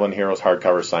Hard Traveling Heroes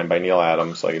hardcover signed by Neil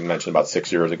Adams, like I mentioned, about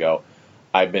 6 years ago.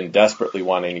 I've been desperately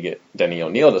wanting to get Denny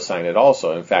O'Neil to sign it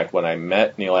also. In fact, when I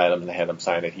met Neil Adams and I had him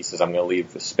sign it, he says, I'm going to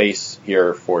leave the space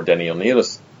here for Denny O'Neil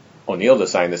to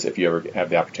sign this if you ever have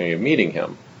the opportunity of meeting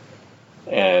him.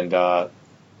 And I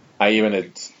even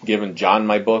had given John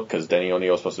my book because Denny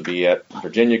O'Neil was supposed to be at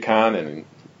VirginiaCon, and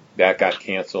that got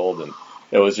canceled. And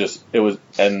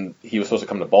and he was supposed to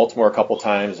come to Baltimore a couple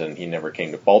times, and he never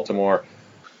came to Baltimore.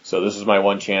 So this was my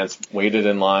one chance. Waited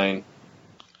in line.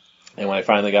 And when I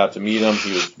finally got up to meet him,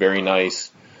 he was very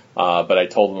nice. But I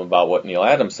told him about what Neil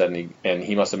Adams said, and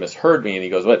he must have misheard me. And he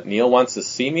goes, "What, Neil wants to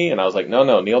see me?" And I was like,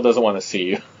 No, Neil doesn't want to see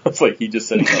you. It's like, he just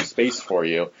said he has space for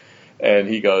you. And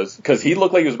he goes, because he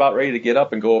looked like he was about ready to get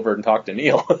up and go over and talk to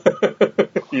Neil.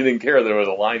 He didn't care there was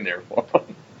a line there for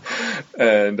him.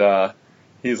 And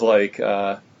he's like,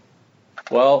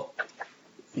 well,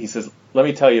 he says, let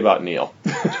me tell you about Neil.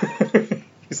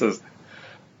 He says,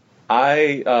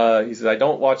 I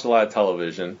don't watch a lot of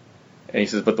television. And he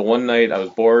says, but the one night I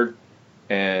was bored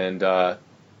and I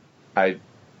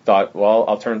thought, well,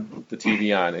 I'll turn the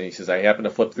TV on. And he says, I happened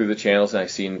to flip through the channels and I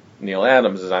seen Neil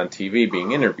Adams is on TV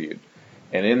being interviewed.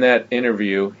 And in that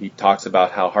interview, he talks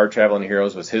about how Hard Traveling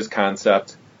Heroes was his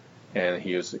concept, and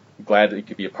he was glad that he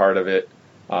could be a part of it,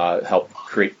 help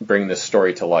bring this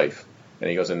story to life. And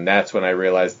he goes, and that's when I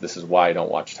realized this is why I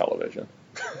don't watch television.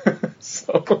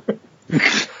 So,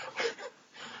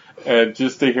 and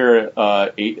just to hear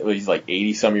he's like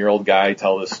 80-some-year-old guy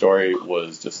tell this story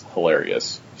was just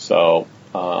hilarious. So,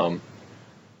 so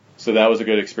that was a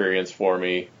good experience for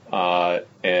me,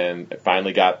 and I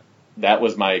finally got. That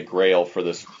was my grail for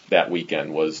that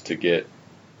weekend, was to get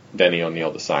Denny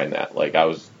O'Neil to sign that. Like, I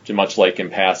was much like in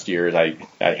past years, I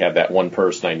had that one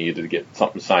person I needed to get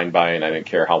something signed by, and I didn't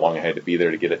care how long I had to be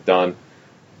there to get it done.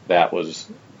 That was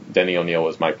Denny O'Neil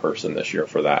was my person this year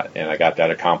for that, and I got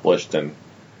that accomplished, and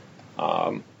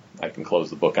I can close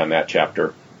the book on that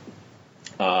chapter.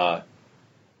 And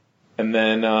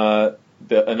then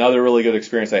another really good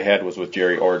experience I had was with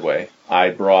Jerry Ordway. I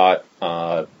brought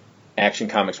Action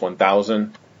Comics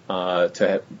 1000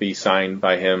 to be signed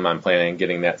by him. I'm planning on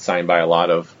getting that signed by a lot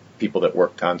of people that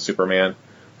worked on Superman,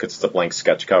 because it's a blank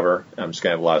sketch cover. I'm just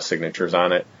going to have a lot of signatures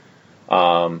on it.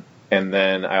 And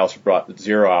then I also brought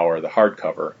 0 Hour, the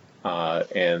hardcover,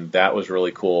 and that was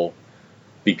really cool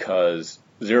because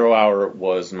 0 Hour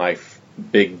was my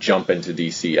big jump into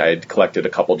DC. I had collected a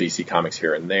couple DC comics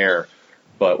here and there,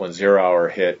 but when 0 Hour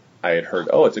hit, I had heard,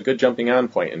 oh, it's a good jumping on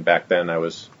point, and back then I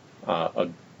was a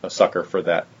sucker for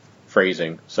that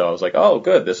phrasing. So I was like, oh,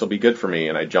 good, this will be good for me.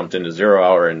 And I jumped into 0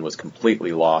 Hour and was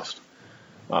completely lost.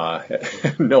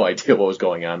 Had no idea what was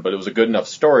going on, but it was a good enough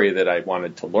story that I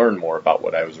wanted to learn more about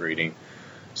what I was reading.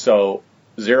 So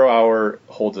 0 Hour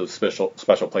holds a special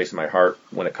place in my heart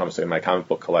when it comes to my comic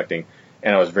book collecting.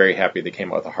 And I was very happy they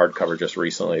came out with a hardcover just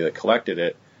recently that collected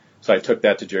it. So I took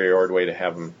that to Jerry Ordway to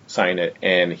have him sign it.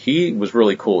 And he was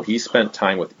really cool. He spent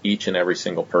time with each and every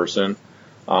single person,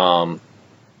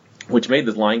 which made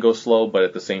the line go slow, but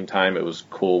at the same time, it was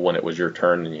cool when it was your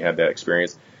turn and you had that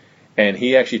experience. And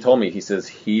he actually told me, he says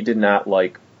he did not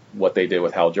like what they did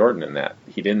with Hal Jordan in that.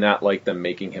 He did not like them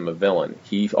making him a villain.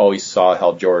 He always saw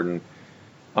Hal Jordan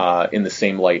in the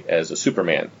same light as a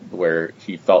Superman, where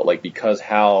he felt like because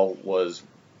Hal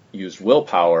used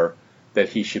willpower, that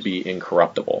he should be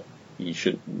incorruptible. He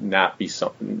should not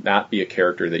be a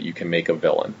character that you can make a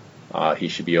villain. He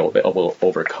should be able to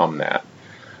overcome that.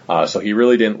 So he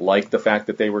really didn't like the fact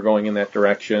that they were going in that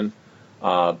direction,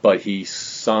 but he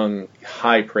sung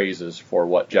high praises for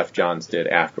what Jeff Johns did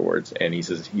afterwards. And he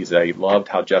says I loved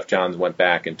how Jeff Johns went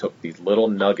back and took these little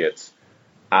nuggets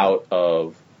out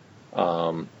of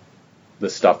the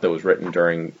stuff that was written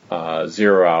during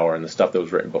 0 Hour and the stuff that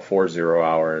was written before 0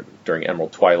 Hour during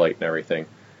Emerald Twilight and everything,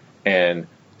 and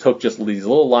took just these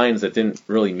little lines that didn't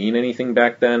really mean anything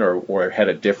back then or had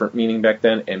a different meaning back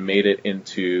then and made it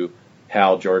into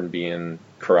Hal Jordan being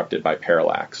corrupted by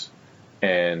Parallax.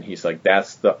 And he's like,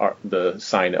 that's the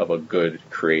sign of a good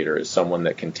creator, is someone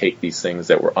that can take these things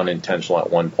that were unintentional at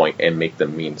one point and make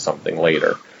them mean something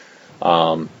later.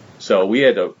 So we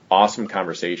had an awesome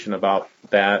conversation about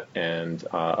that and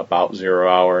about 0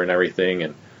 Hour and everything.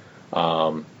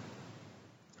 And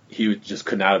he just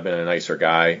could not have been a nicer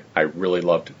guy. I really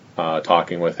loved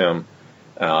talking with him.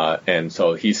 And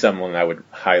so he's someone I would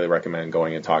highly recommend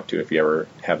going and talk to if you ever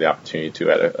have the opportunity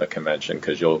to at a convention,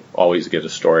 because you'll always get a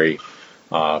story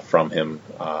from him.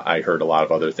 I heard a lot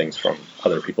of other things from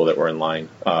other people that were in line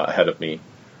ahead of me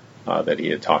that he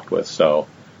had talked with. So,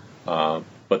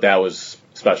 but that was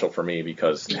special for me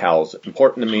because Hal's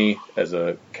important to me as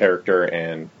a character,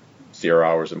 and 0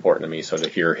 Hour is important to me. So to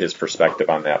hear his perspective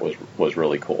on that was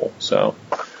really cool. So,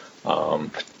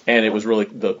 and it was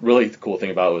the cool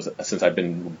thing about it was, since I've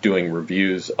been doing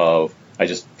I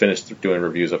just finished doing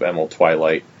reviews of Emerald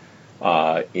Twilight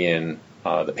in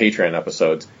the Patreon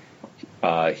episodes.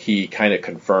 He kind of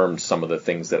confirmed some of the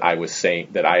things that I was saying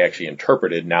that I actually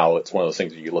interpreted. Now it's one of those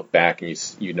things where you look back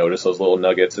and you notice those little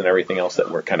nuggets and everything else that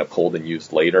were kind of pulled and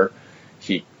used later.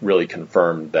 He really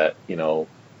confirmed that,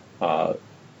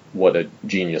 what a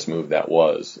genius move that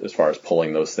was as far as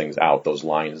pulling those things out, those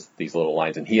lines, these little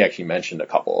lines. And he actually mentioned a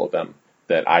couple of them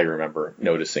that I remember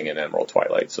noticing in Emerald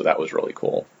Twilight. So that was really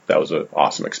cool. That was an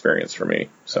awesome experience for me.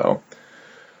 So,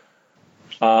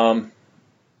 I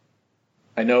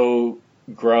know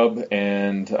Grubb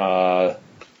and John,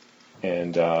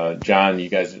 you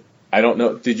guys, I don't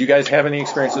know, did you guys have any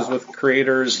experiences with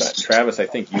creators? Travis, I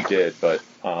think you did, but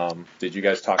did you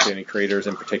guys talk to any creators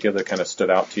in particular that kind of stood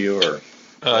out to you? Or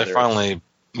I finally,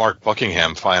 Mark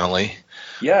Buckingham finally,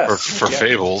 yes, for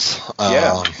Fables.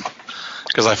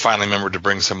 Because I finally remembered to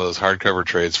bring some of those hardcover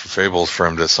trades for Fables for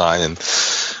him to sign, and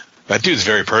that dude's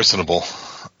very personable.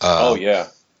 Oh yeah.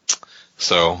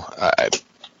 So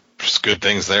there's good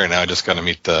things there. Now I just got to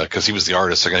meet because he was the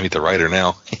artist, so I got to meet the writer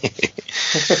now.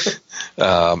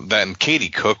 That and Katie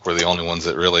Cook were the only ones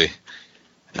that really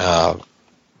was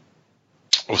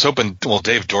hoping. Well,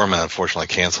 Dave Dorman unfortunately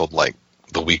canceled like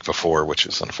the week before, which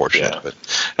is unfortunate. Yeah. But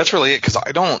that's really it, because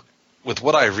I don't. With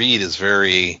what I read is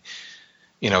very,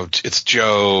 it's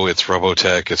Joe, it's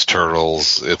Robotech, it's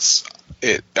Turtles,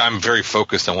 I'm very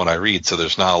focused on what I read, so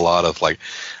there's not a lot of like.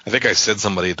 I think I said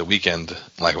somebody at the weekend,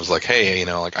 like, I was like, hey,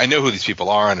 like, I know who these people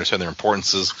are, I understand their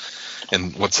importances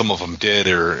and what some of them did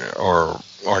or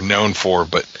are known for,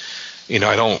 but I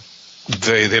don't.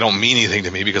 They don't mean anything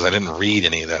to me because I didn't read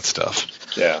any of that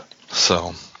stuff. Yeah.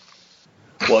 So.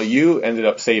 Well, you ended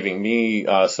up saving me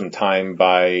some time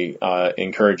by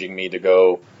encouraging me to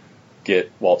go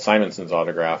get Walt Simonson's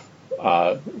autograph.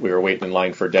 We were waiting in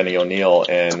line for Denny O'Neil,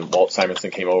 and Walt Simonson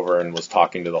came over and was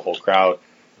talking to the whole crowd.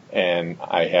 And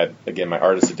I had, again, my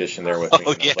artist edition there with me.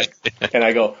 Oh, yeah. And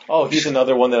I go, oh, he's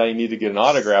another one that I need to get an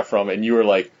autograph from. And you were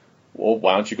like, well,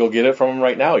 why don't you go get it from him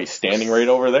right now? He's standing right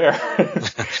over there.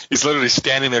 He's literally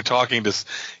standing there talking to.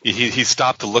 He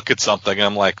stopped to look at something, and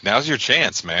I'm like, "Now's your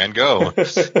chance, man. Go."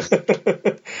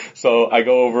 So I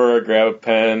go over, grab a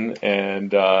pen,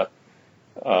 and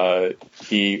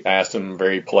he asked him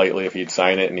very politely if he'd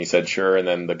sign it, and he said sure. And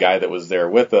then the guy that was there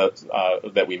with us,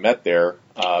 that we met there,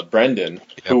 Brendan,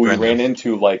 who we ran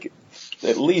into like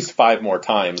at least 5 more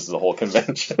times the whole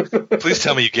convention. Please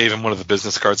tell me you gave him one of the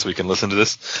business cards so we can listen to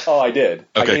this. Oh, I did.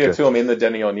 Okay, I gave good. it to him in the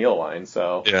Denny O'Neil line.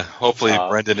 So yeah, hopefully,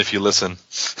 Brendan, if you listen.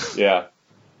 Yeah.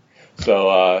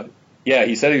 So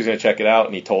he said he was going to check it out,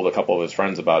 and he told a couple of his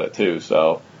friends about it too.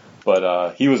 So,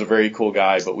 but he was a very cool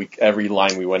guy. But every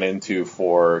line we went into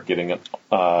for getting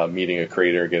meeting a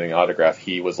creator, getting an autograph,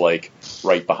 he was like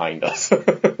right behind us,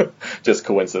 just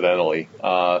coincidentally.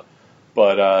 But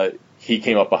he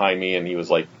came up behind me and he was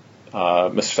like,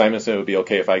 Mr. Simonson, it would be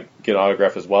okay if I get an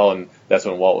autograph as well. And that's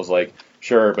when Walt was like,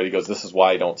 sure. But he goes, this is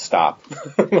why I don't stop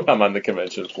when I'm on the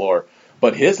convention floor.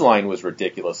 But his line was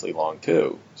ridiculously long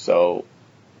too. So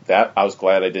that I was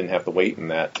glad I didn't have to wait in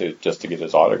that just to get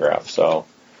his autograph. So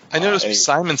I noticed with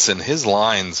Simonson, his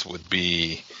lines would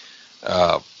be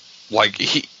like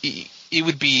he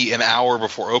would be an hour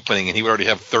before opening and he would already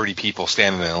have 30 people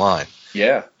standing in line.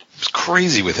 Yeah. It was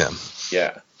crazy with him.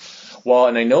 Yeah. Well,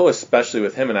 and I know especially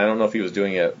with him, and I don't know if he was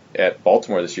doing it at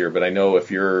Baltimore this year, but I know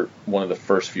if you're one of the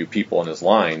first few people in his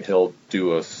line, he'll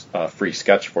do a free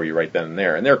sketch for you right then and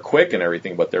there. And they're quick and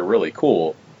everything, but they're really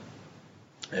cool.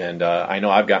 And I know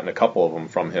I've gotten a couple of them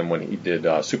from him when he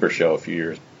did Super Show a few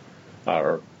years,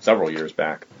 or several years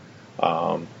back.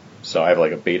 So I have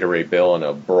like a Beta Ray Bill and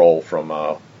a Burl from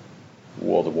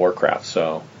World of Warcraft.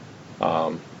 So,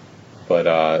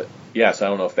 yes, I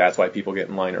don't know if that's why people get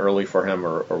in line early for him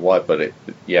or what, but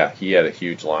he had a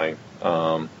huge line.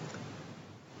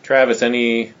 Travis,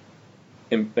 any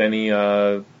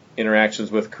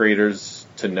interactions with creators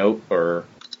to note or?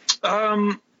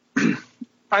 I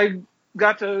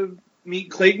got to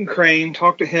meet Clayton Crane,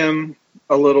 talk to him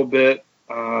a little bit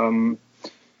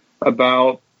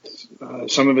about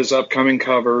some of his upcoming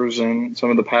covers and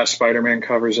some of the past Spider-Man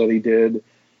covers that he did.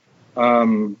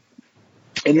 And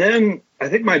then I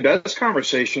think my best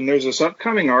conversation, there's this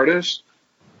upcoming artist.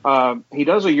 He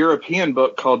does a European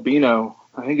book called Beano.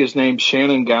 I think his name's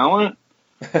Shannon Gallant.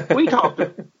 We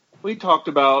talked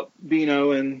about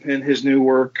Beano and his new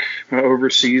work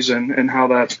overseas and how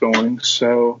that's going.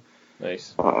 So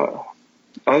nice.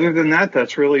 Other than that,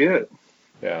 that's really it.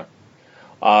 Yeah.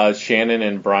 Shannon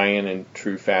and Brian, in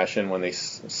true fashion, when they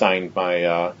signed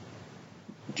my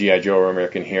G.I. Joe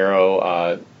American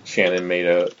Hero, Shannon made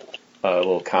a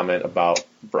little comment about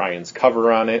Brian's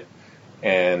cover on it,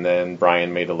 and then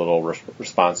Brian made a little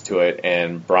response to it,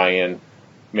 and Brian's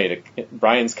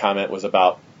comment was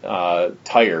about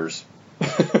tires.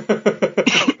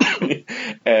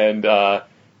 And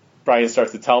Brian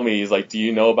starts to tell me, he's like, do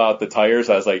you know about the tires?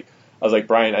 I was like,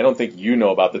 Brian, I don't think you know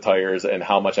about the tires and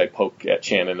how much I poke at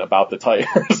Shannon about the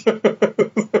tires.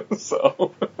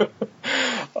 So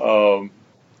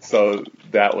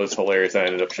that was hilarious. I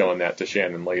ended up showing that to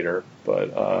Shannon later,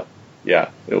 but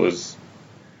it was.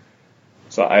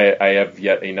 So I have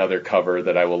yet another cover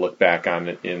that I will look back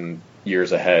on in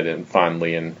years ahead and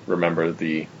fondly and remember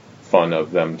the fun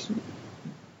of them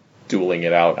dueling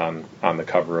it out on the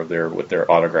cover of with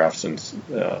their autographs and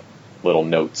little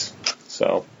notes.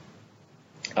 So,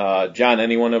 John,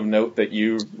 anyone of note that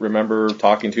you remember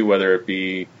talking to, whether it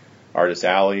be Artist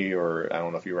Alley or I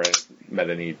don't know if you met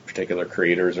any particular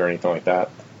creators or anything like that?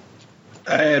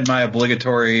 I had my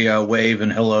obligatory wave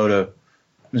and hello to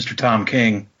Mr. Tom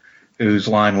King, whose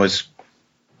line was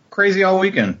crazy all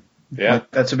weekend. Yeah.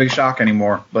 Like, that's a big shock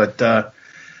anymore. But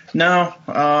no,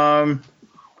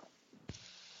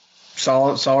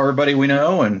 saw everybody we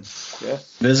know and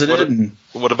visited.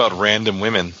 What about random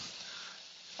women?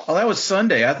 Oh, that was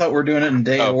Sunday. I thought we were doing it in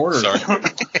day order. Sorry.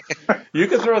 You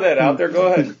can throw that out there.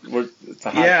 Go ahead. It's a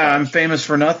hot patch. I'm famous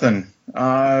for nothing.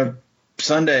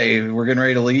 Sunday, we're getting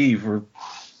ready to leave. We're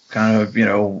kind of,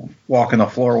 walking the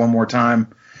floor one more time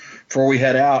before we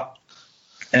head out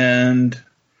and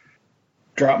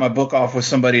drop my book off with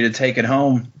somebody to take it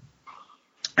home.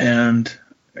 And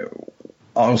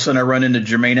all of a sudden I run into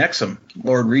Jermaine Exum,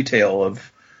 Lord Retail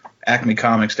of Acme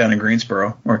Comics down in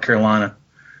Greensboro, North Carolina.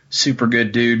 Super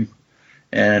good dude,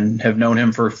 and have known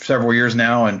him for several years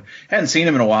now and hadn't seen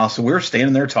him in a while. So we were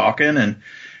standing there talking and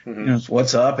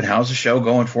what's up and how's the show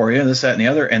going for you and this, that, and the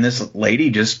other. And this lady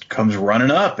just comes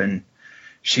running up and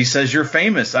she says, "You're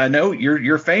famous. I know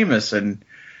you're famous." And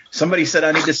somebody said,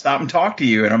 "I need to stop and talk to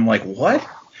you." And I'm like, "What?"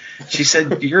 She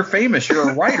said, "You're famous.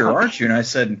 You're a writer, aren't you?" And I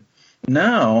said,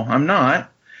 "No, I'm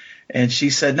not." And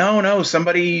she said, No,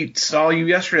 somebody saw you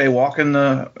yesterday walking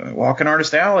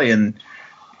Artist Alley and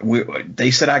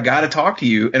they said, "I got to talk to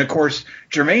you." And of course,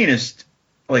 Jermaine is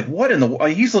like, "What in the?"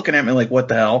 He's looking at me like, "What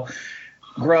the hell?"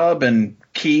 Grubb and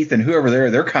Keith and whoever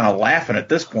they're kind of laughing at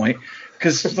this point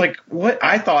because like, what?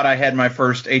 I thought I had my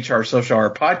first HR Social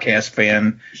Hour podcast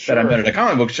fan that I met at a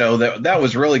comic book show that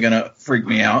was really going to freak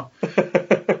me out.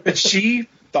 But she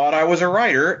thought I was a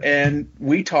writer, and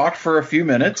we talked for a few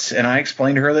minutes, and I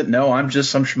explained to her that no, I'm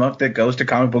just some schmuck that goes to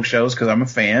comic book shows because I'm a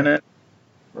fan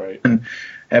and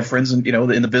have friends in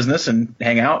the business and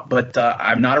hang out, but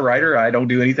I'm not a writer. I don't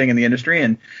do anything in the industry.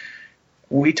 And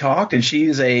we talked, and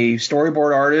she's a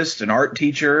storyboard artist, an art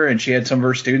teacher, and she had some of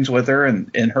her students with her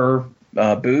in her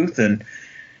booth. And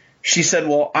she said,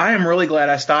 "Well, I am really glad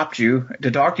I stopped you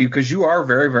to talk to you because you are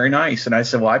very, very nice." And I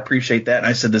said, "Well, I appreciate that." And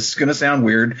I said, "This is going to sound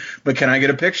weird, but can I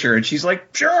get a picture?" And she's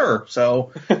like, "Sure."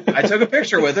 So I took a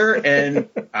picture with her and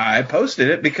I posted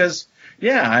it because,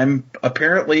 I'm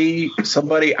apparently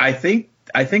somebody. I think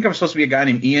I'm supposed to be a guy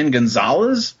named Ian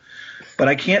Gonzalez, but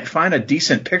I can't find a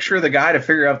decent picture of the guy to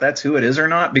figure out if that's who it is or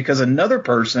not because another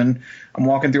person, I'm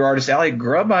walking through Artist Alley,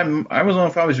 Grubb, I don't know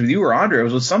if I was with you or Andre, I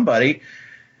was with somebody,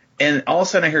 and all of a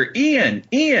sudden I hear, Ian,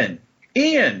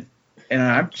 and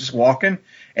I'm just walking,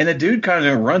 and the dude kind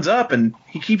of runs up, and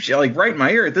he keeps like right in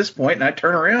my ear at this point, and I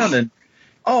turn around, and,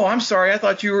 "Oh, I'm sorry, I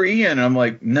thought you were Ian." And I'm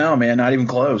like, "No, man, not even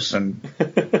close," and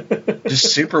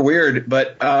just super weird.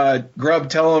 But Grubb,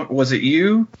 tell him, was it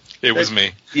you? It was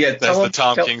me. Yeah, that's the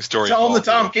Tom King story. Tell him the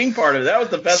Tom King part of it. That was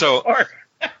the best part.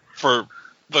 For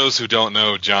those who don't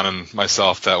know John and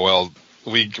myself that well,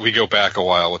 we go back a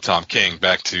while with Tom King,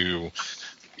 back to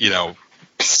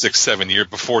 6-7 years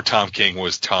before Tom King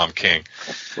was Tom King.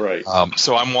 Right.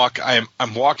 So I'm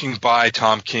walking by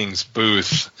Tom King's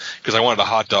booth because I wanted a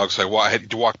hot dog, so I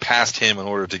had to walk past him in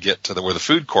order to get to where the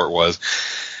food court was.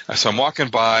 So I'm walking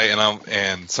by,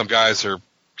 and some guys are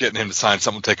getting him to sign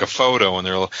something, take a photo,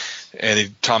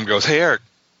 and Tom goes, "Hey Eric,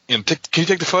 can you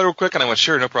take the photo real quick?" And I went,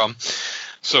 "Sure, no problem."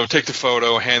 So take the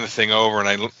photo, hand the thing over,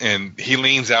 and he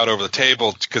leans out over the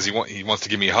table because he wants to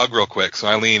give me a hug real quick. So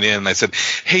I lean in and I said,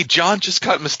 "Hey, John just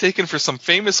got mistaken for some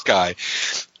famous guy."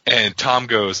 And Tom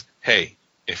goes, "Hey,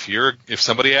 if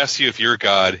somebody asks you if you're a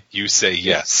god, you say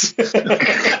yes."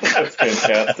 That's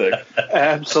fantastic.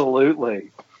 Absolutely.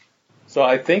 So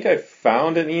I think I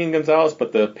found an Ian Gonzalez,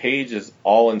 but the page is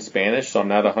all in Spanish, so I'm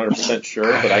not 100% sure.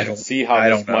 But I can see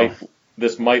how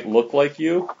this might look like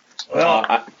you.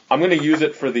 Well, I'm going to use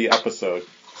it for the episode.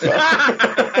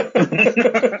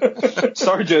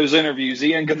 Sarjo's interviews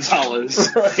Ian Gonzalez.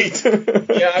 Right.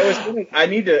 Yeah, I was thinking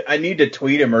I need to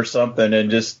tweet him or something and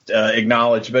just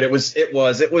acknowledge. But it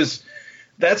was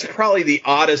that's probably the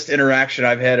oddest interaction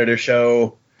I've had at a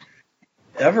show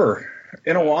ever.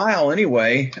 In a while,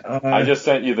 anyway. I just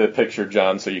sent you the picture,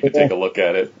 John, so you could take a look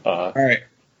at it. All right.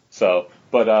 So,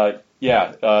 but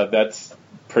that's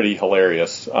pretty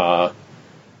hilarious. Not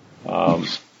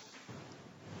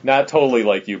totally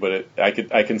like you, but I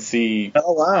can see.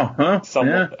 Oh wow!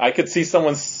 Huh? I could see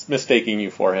someone mistaking you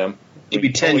for him.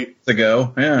 Maybe 10 years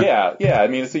ago. Yeah. Yeah. I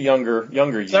mean, it's a younger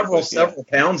you. Several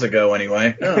pounds ago,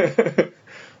 anyway. Yeah.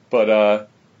 But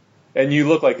and you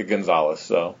look like a Gonzalez,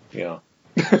 so .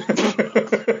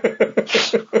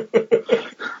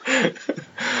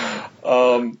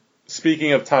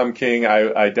 Speaking of Tom King,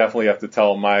 I definitely have to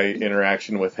tell my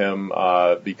interaction with him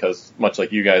because, much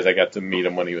like you guys, I got to meet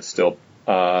him when he was still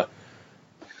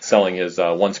selling his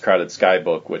Once Crowded Sky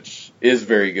book, which is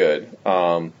very good.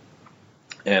 And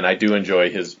I do enjoy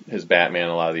his Batman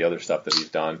and a lot of the other stuff that he's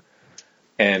done.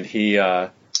 And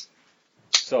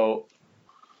so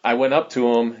I went up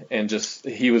to him and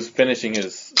he was finishing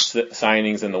his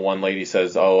signings, and the one lady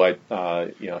says, he's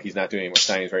not doing any more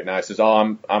signings right now. I says,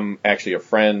 I'm actually a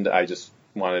friend. I just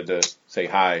wanted to say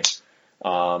hi.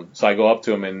 So I go up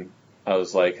to him and I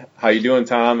was like, how you doing,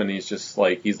 Tom? And he's just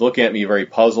like, he's looking at me very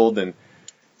puzzled, and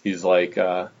he's like,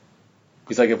 have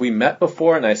we met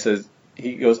before? And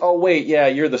he goes, oh wait, yeah,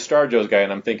 you're the Star Joe's guy.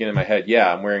 And I'm thinking in my head,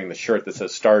 yeah, I'm wearing the shirt that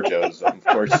says Star Joe's. Of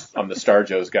course, I'm the Star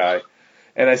Joe's guy.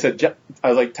 And I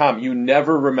was like, Tom, you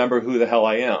never remember who the hell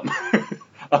I am.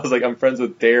 I was like, I'm friends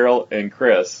with Daryl and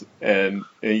Chris. And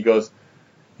he goes,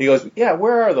 yeah,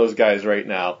 where are those guys right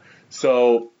now?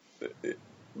 So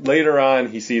later on,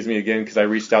 he sees me again because I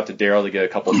reached out to Daryl to get a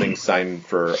couple things signed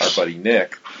for our buddy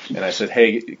Nick. And I said,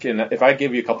 hey, if I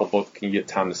give you a couple books, can you get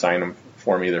Tom to sign them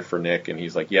for me? They're for Nick. And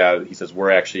he's like, yeah. He says,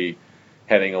 we're actually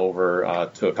heading over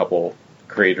to a couple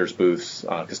creators booths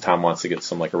because Tom wants to get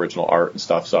some like original art and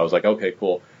stuff. So I was like, okay,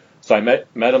 cool. So I met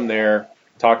him there,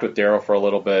 talked with Daryl for a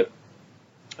little bit,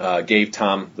 gave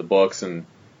Tom the books, and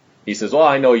he says, well,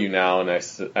 I know you now. And I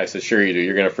said, sure you do.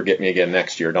 You're going to forget me again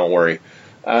next year. Don't worry.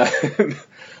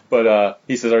 But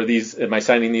he says, am I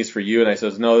signing these for you? And I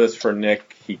says, no, this is for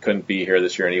Nick. He couldn't be here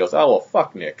this year. And he goes, oh, well,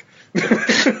 fuck Nick.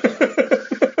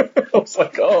 I was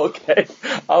like, oh, okay.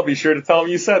 I'll be sure to tell him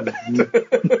you said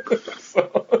that.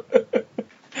 So,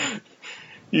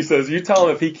 he says, you tell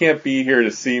him if he can't be here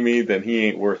to see me, then he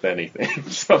ain't worth anything.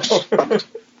 So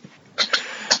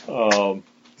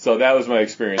that was my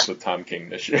experience with Tom King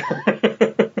this year.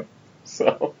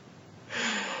 So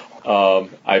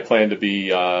I plan to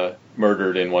be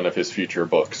murdered in one of his future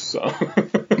books, so.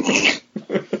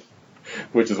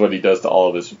 Which is what he does to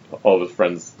all of his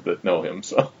friends that know him.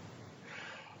 So,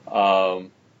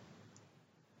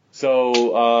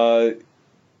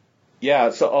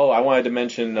 I wanted to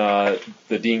mention the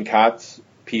Dean Kotz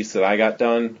piece that I got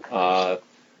done.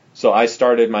 So I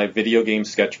started my video game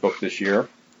sketchbook this year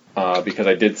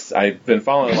because I've been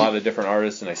following a lot of different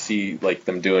artists, and I see like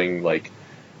them doing like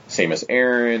Samus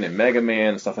Aran and Mega Man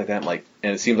and stuff like that.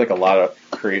 And it seems like a lot of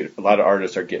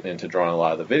artists are getting into drawing a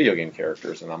lot of the video game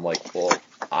characters, and I'm like, well,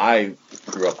 I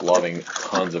grew up loving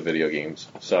tons of video games,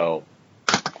 so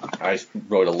I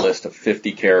wrote a list of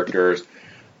 50 characters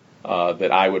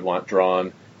that I would want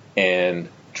drawn, and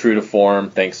true to form,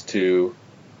 thanks to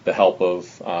the help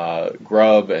of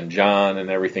Grubb and John and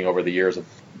everything over the years of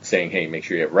saying, hey, make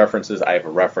sure you have references. I have a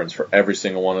reference for every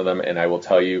single one of them, and I will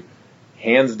tell you,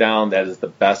 hands down, that is the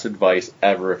best advice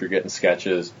ever if you're getting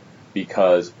sketches,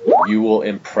 because you will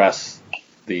impress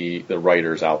the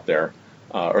writers out there,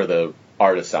 or the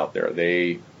artists out there.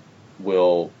 They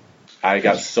will. I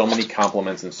got so many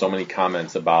compliments and so many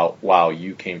comments about, wow,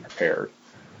 you came prepared.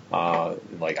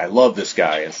 Like, I love this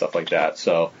guy and stuff like that.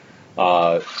 So,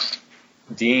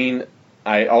 Dean,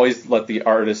 I always let the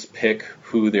artists pick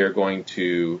who they're going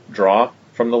to draw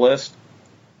from the list.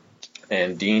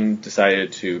 And Dean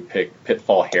decided to pick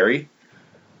Pitfall Harry,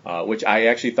 which I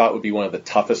actually thought would be one of the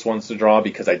toughest ones to draw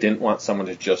because I didn't want someone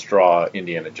to just draw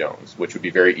Indiana Jones, which would be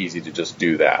very easy to just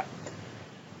do that.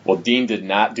 Well, Dean did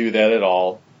not do that at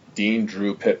all. Dean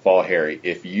drew Pitfall Harry.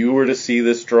 If you were to see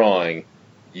this drawing,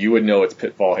 you would know it's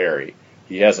Pitfall Harry.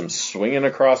 He has him swinging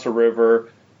across a river,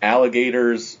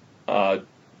 alligators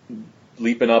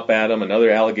leaping up at him,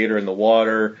 another alligator in the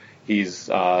water. He's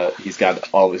got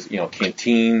all this,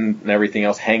 canteen and everything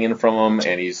else hanging from him,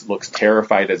 and he looks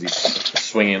terrified as he's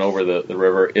swinging over the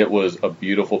river. It was a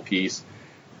beautiful piece,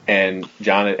 and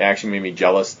John, it actually made me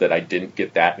jealous that I didn't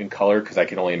get that in color because I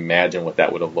can only imagine what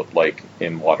that would have looked like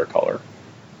in watercolor.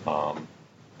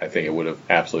 I think it would have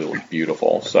absolutely looked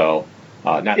beautiful. So,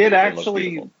 it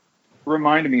actually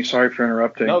reminded me. Sorry for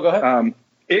interrupting. No, go ahead.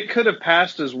 It could have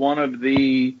passed as one of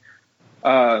the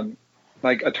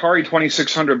like Atari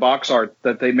 2600 box art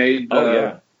that they made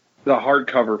the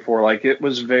hardcover for. Like, it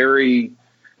was very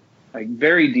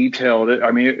detailed.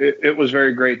 It was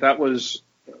very great. That was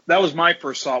my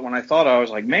first thought when I thought. I was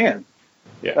like, man,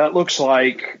 that looks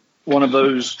like one of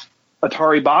those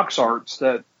Atari box arts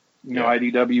that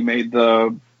IDW made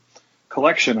the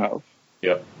collection of.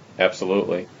 Yep,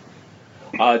 absolutely.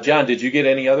 John, did you get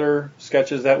any other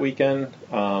sketches that weekend?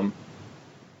 I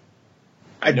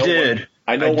did.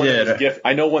 I know one did. that was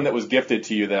I know one that was gifted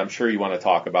to you that I'm sure you want to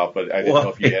talk about, but I didn't know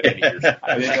if you had any.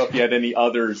 I didn't know if you had any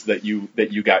others that you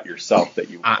got yourself that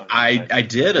you. I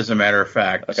did, as a matter of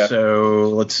fact. Okay. So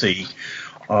let's see.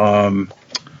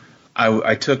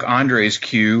 I took Andre's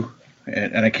cue,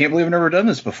 and I can't believe I've never done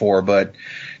this before, but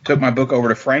took my book over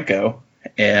to Franco,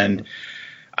 and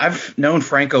I've known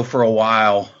Franco for a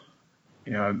while.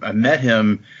 You know, I met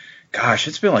him. Gosh,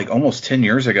 it's been like almost 10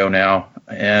 years ago now,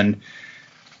 and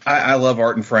I love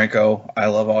Art and Franco. I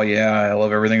love I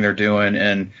love everything they're doing,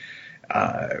 and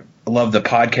I love the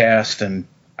podcast. And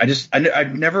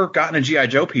I've never gotten a G.I.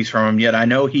 Joe piece from him yet. I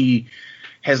know he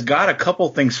has got a couple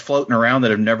things floating around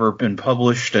that have never been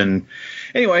published. And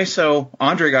anyway, so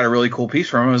Andre got a really cool piece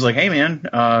from him. I was like, hey, man,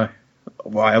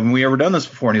 why haven't we ever done this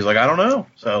before? And he's like, I don't know.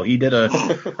 So he did a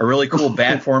really cool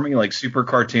bat for me, like super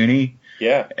cartoony.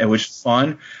 Yeah. Which was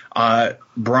fun.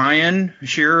 Brian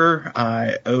Shearer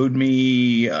owed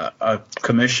me a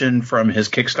commission from his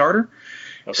Kickstarter.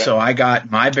 Okay. So I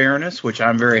got my Baroness, which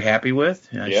I'm very happy with.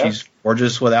 She's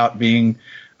gorgeous without being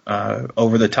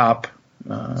over the top.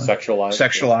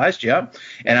 Sexualized, yeah.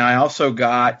 And I also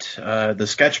got the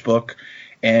sketchbook,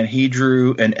 and he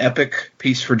drew an epic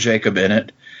piece for Jacob in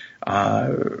it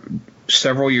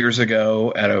several years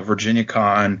ago at a Virginia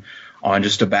Con. On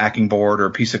just a backing board or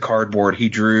a piece of cardboard, he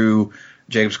drew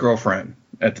Jacob's girlfriend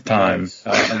at the time. Nice.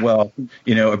 A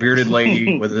bearded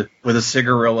lady with a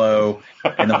cigarillo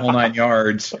and the whole 9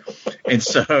 yards. And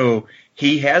so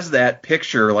he has that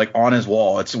picture like on his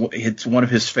wall. It's one of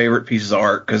his favorite pieces of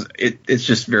art because it's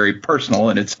just very personal,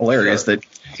 and it's hilarious that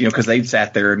because they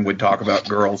sat there and would talk about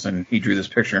girls, and he drew this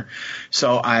picture.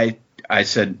 So I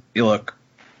said, hey, look,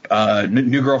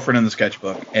 new girlfriend in the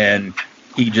sketchbook, and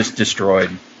he just destroyed.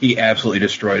 He absolutely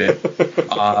destroyed it.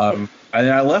 And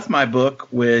then I left my book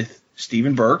with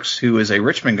Stephen Burks, who is a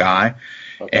Richmond guy,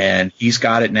 and he's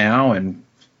got it now, and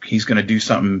he's going to do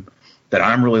something that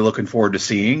I'm really looking forward to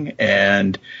seeing.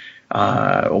 And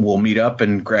we'll meet up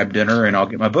and grab dinner, and I'll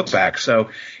get my book back. So,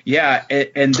 yeah,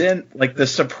 and then like the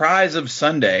surprise of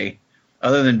Sunday,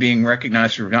 other than being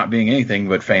recognized for not being anything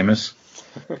but famous,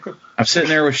 I'm sitting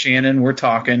there with Shannon, we're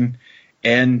talking,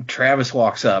 and Travis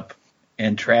walks up.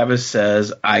 And Travis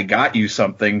says, I got you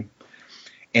something.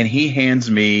 And he hands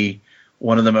me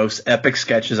one of the most epic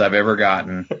sketches I've ever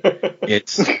gotten.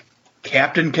 It's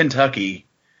Captain Kentucky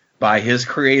by his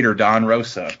creator, Don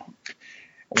Rosa.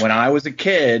 When I was a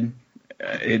kid,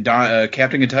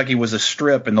 Captain Kentucky was a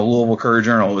strip in the Louisville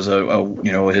Courier-Journal. It was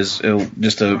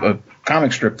a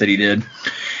comic strip that he did.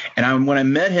 And when I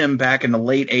met him back in the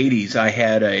late 80s, I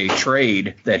had a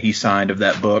trade that he signed of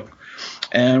that book.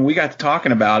 And we got to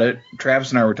talking about it. Travis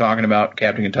and I were talking about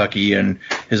Captain Kentucky and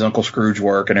his Uncle Scrooge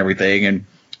work and everything. And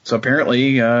so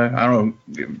apparently, I don't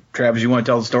know, Travis, you want to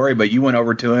tell the story, but you went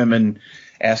over to him and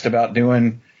asked about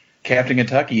doing Captain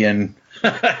Kentucky. And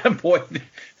boy,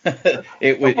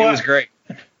 it was great.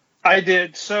 I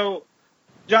did. So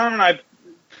John and I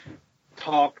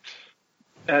talked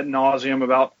ad nauseum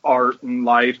about art and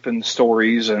life and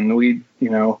stories. And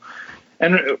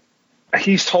and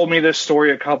he's told me this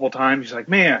story a couple times. He's like,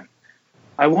 man,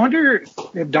 I wonder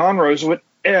if Don Rosa would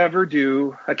ever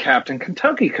do a Captain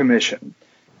Kentucky commission.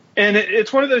 And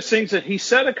it's one of those things that he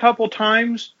said a couple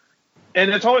times,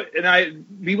 and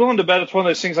I'd be willing to bet it's one of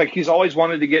those things like he's always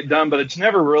wanted to get done, but it's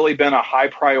never really been a high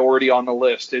priority on the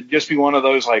list. It'd just be one of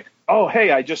those like, oh,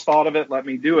 hey, I just thought of it, let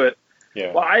me do it.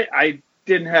 Yeah. Well, I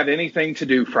didn't have anything to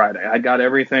do Friday. I got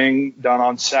everything done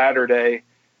on Saturday,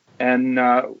 and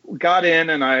got in,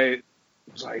 and I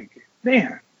was like,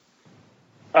 man,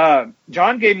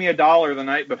 John gave me $1 the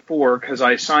night before because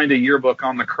I signed a yearbook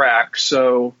on the crack.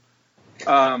 So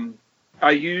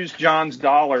I used John's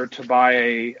 $1 to buy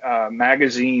a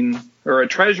magazine or a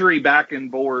Treasury back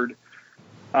and board.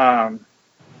 And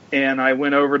I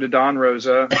went over to Don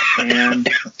Rosa, and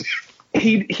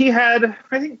he had,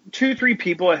 I think, 2-3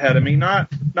 people ahead of me. Not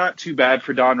too bad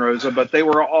for Don Rosa, but they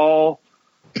were all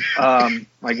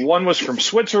like one was from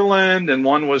Switzerland and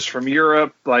one was from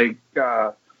Europe. Like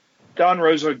Don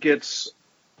Rosa gets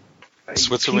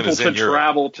Switzerland people is in to Europe.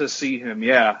 travel to see him.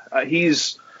 Yeah,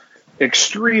 he's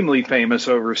extremely famous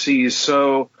overseas.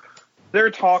 So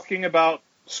they're talking about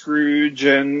Scrooge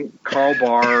and Karl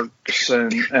Barks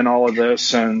and all of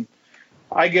this. And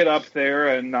I get up there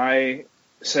and I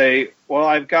say, well,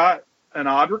 I've got an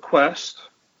odd request.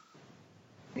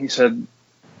 He said,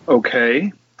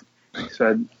 okay. He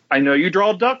said, I know you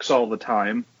draw ducks all the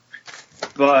time,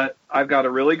 but I've got a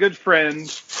really good friend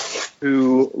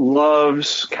who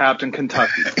loves Captain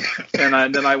Kentucky.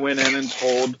 And then I went in and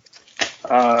told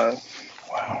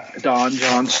Don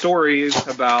John's story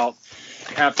about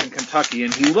Captain Kentucky.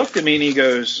 And he looked at me and he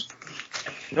goes,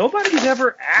 nobody's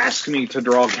ever asked me to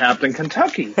draw Captain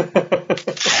Kentucky.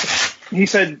 He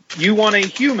said, you want a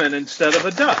human instead of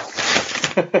a duck.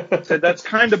 I said, that's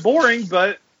kind of boring,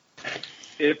 but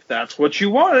if that's what you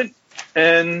want.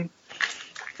 And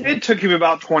it took him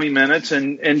about 20 minutes.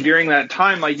 And during that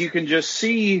time, like, you can just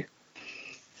see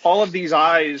all of these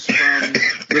eyes from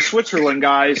the Switzerland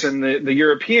guys and the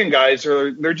European guys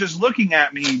they're just looking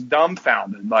at me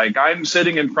dumbfounded. Like, I'm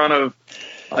sitting in front of,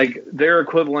 like, their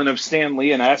equivalent of Stan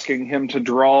Lee and asking him to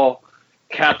draw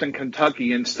Captain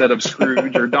Kentucky instead of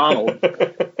Scrooge or Donald.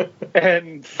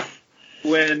 And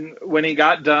when he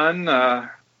got done,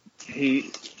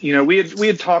 we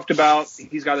had talked about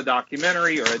he's got a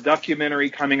documentary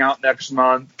coming out next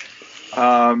month.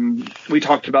 We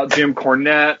talked about Jim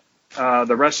Cornette,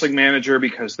 the wrestling manager,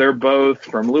 because they're both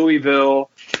from Louisville,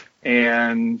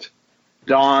 and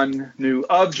Don knew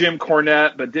of Jim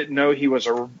Cornette but didn't know he was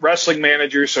a wrestling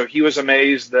manager, so he was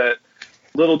amazed that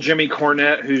little Jimmy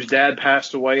Cornette, whose dad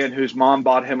passed away and whose mom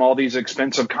bought him all these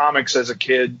expensive comics as a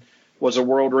kid, was a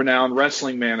world-renowned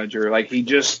wrestling manager. Like, he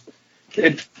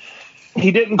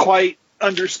didn't quite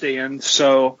understand.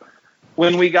 So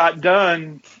when we got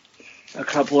done, a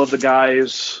couple of the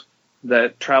guys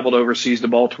that traveled overseas to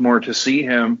Baltimore to see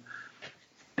him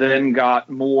then got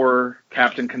more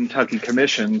Captain Kentucky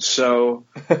commissions. So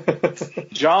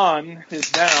John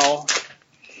is now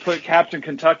put Captain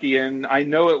Kentucky in, I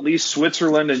know, at least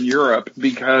Switzerland and Europe,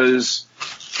 because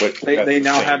they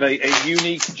now have a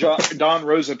unique Don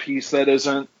Rosa piece that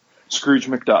isn't Scrooge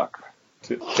McDuck.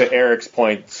 To Eric's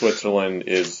point, Switzerland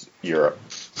is Europe,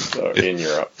 so in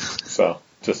Europe. So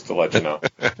just to let you know,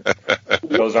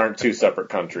 those aren't two separate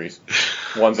countries.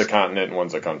 One's a continent and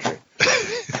one's a country.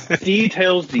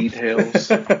 Details.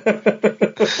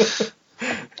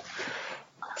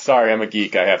 Sorry, I'm a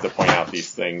geek. I have to point out these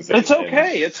things. It's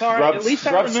okay. It's all right. At least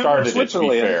I remember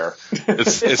Switzerland. It, to be fair.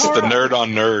 It's the nerd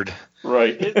on nerd.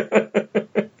 Right.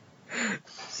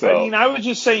 So, I mean, I was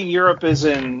just saying Europe is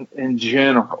in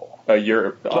general.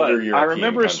 Europe, other European I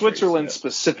remember countries, Switzerland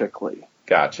specifically.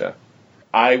 Gotcha.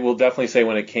 I will definitely say,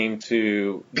 when it came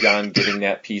to John getting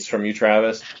that piece from you,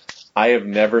 Travis, I have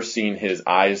never seen his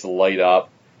eyes light up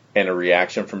and a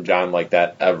reaction from John like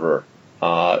that ever.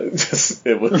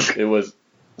 It was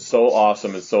so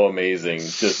awesome and so amazing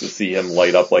just to see him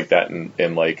light up like that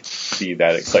and like be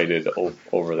that excited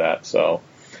over that. So,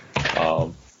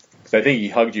 I think he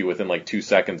hugged you within like 2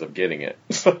 seconds of getting it.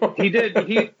 He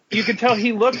did. You could tell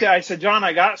he looked at it. I said, John,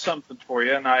 I got something for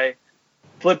you. And I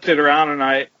flipped it around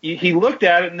and he looked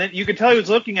at it, and then you could tell he was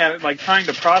looking at it, like trying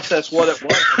to process what it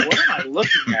was. Like, what am I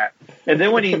looking at? And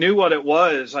then when he knew what it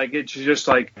was, like, it's just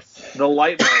like the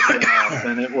light bulb went off,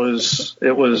 and it was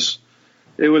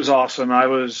awesome. I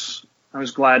was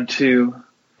glad to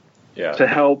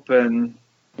help, and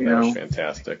was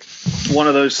fantastic. One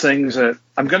of those things that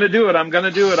I'm going to do it,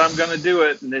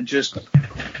 and it just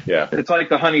it's like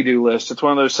the honeydew list. It's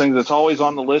one of those things that's always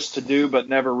on the list to do, but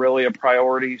never really a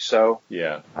priority. So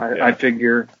I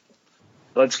figure,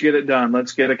 let's get it done.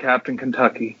 Let's get a Captain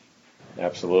Kentucky.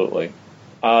 Absolutely.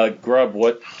 Grub,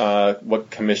 what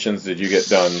commissions did you get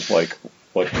done? Like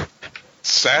what?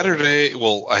 Saturday,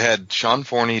 well, I had Sean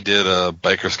Forney did a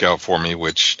Biker Scout for me,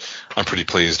 which I'm pretty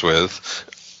pleased with.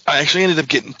 I actually ended up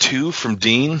getting 2 from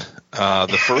Dean.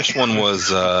 The first one was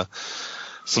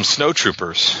some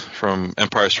snowtroopers from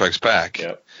Empire Strikes Back.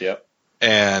 Yep.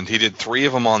 And he did 3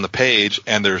 of them on the page,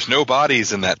 and there's no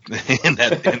bodies in that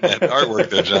artwork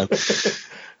there, John.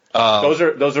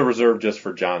 Those are reserved just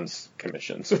for John's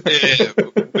commissions.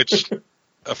 Which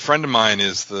a friend of mine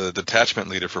is the detachment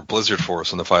leader for Blizzard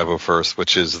Force in the 501st,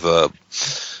 which is the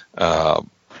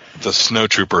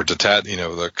snowtrooper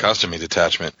the costuming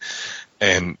detachment.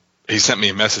 And he sent me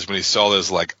a message when he saw this,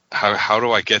 like, how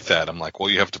do I get that? I'm like, well,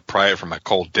 you have to pry it from my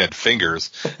cold, dead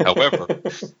fingers. However,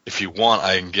 if you want,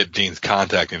 I can get Dean's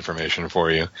contact information for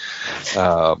you.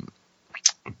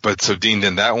 But so Dean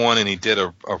did that one, and he did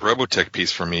a Robotech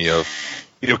piece for me of,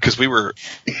 because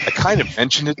I kind of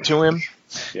mentioned it to him.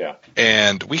 Yeah.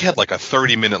 And we had like a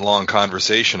 30-minute long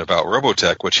conversation about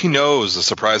Robotech, which he knows a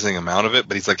surprising amount of it,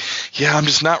 but he's like, yeah, I'm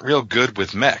just not real good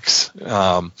with mechs.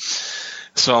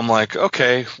 So I'm like,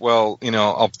 okay, well,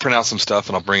 I'll print out some stuff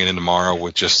and I'll bring it in tomorrow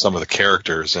with just some of the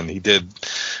characters. And he did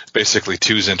basically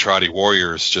 2 Zentradi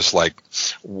warriors, just like,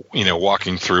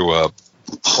 walking through a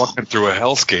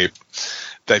hellscape.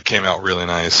 That came out really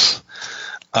nice.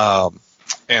 And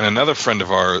another friend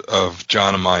of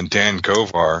John and mine, Dan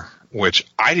Govar, which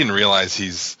I didn't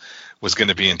realize was going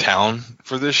to be in town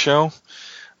for this show.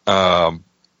 So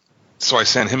I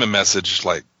sent him a message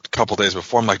like a couple days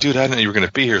before. I'm like, dude, I didn't know you were going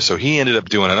to be here. So he ended up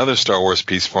doing another Star Wars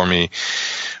piece for me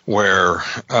where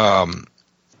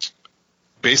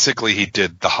basically he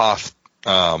did the Hoth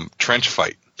trench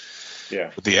fight.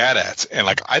 Yeah. With the AT-ATs, and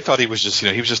like I thought he was just,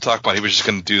 he was just talking about he was just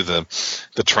going to do the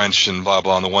trench and blah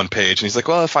blah on the one page, and he's like,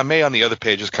 well, if I may on the other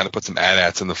page just kind of put some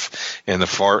AT-ATs in the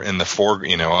fore,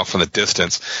 off in the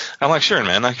distance. I'm like, sure,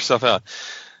 man, knock yourself out.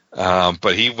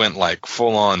 But he went like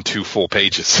full on 2 full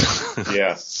pages.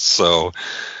 Yeah. So,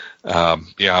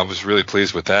 I was really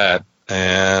pleased with that,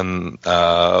 and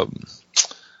Bun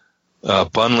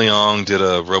Leong did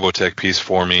a Robotech piece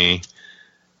for me,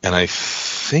 and I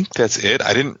think that's it.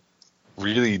 I didn't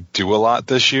really do a lot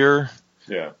this year.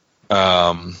 Yeah.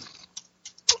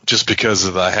 Just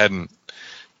because I hadn't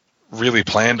really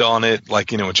planned on it.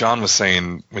 Like, what John was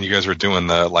saying when you guys were doing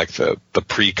the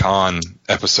pre-con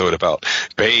episode about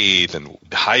bathe and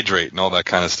hydrate and all that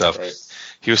kind of stuff. Right.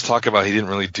 He was talking about he didn't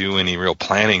really do any real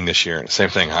planning this year. Same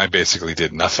thing. I basically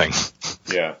did nothing.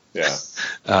 Yeah. Yeah.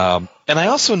 And I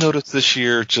also noticed this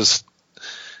year this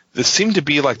seemed to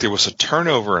be like there was a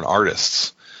turnover in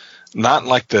artists. Not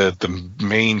like the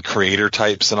main creator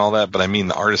types and all that, but I mean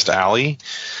the artist alley.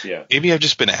 Yeah. Maybe I've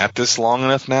just been at this long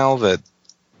enough now that,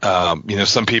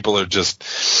 some people are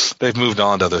they've moved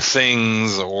on to other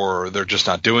things, or they're just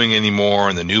not doing anymore,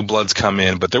 and the new bloods come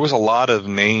in. But there was a lot of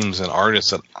names and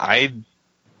artists that I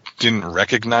didn't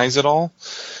recognize at all.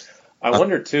 I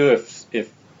wonder too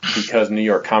if because New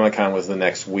York Comic Con was the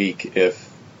next week,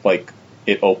 if like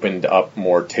it opened up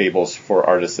more tables for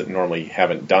artists that normally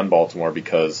haven't done Baltimore,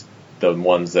 because the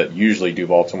ones that usually do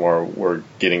Baltimore were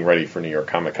getting ready for New York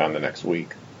Comic Con the next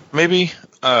week. Maybe.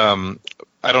 I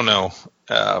don't know.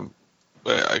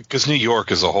 Because New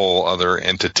York is a whole other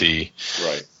entity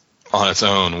on its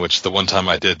own, which the one time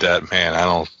I did that, man,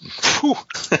 it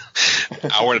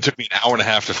took me an hour and a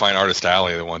half to find Artist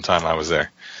Alley the one time I was there.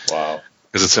 Wow.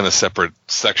 Because it's in a separate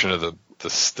section of the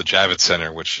Javits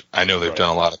Center, which I know they've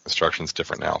done a lot of constructions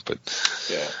different now, but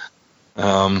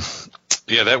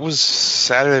that was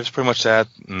Saturday. It was pretty much that,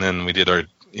 and then we did our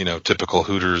typical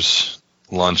Hooters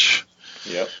lunch.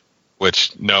 Yep.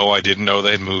 Which I didn't know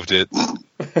they'd moved it.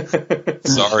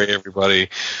 Sorry, everybody.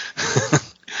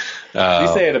 At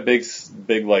least they had a big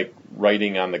like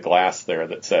writing on the glass there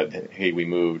that said, "Hey, we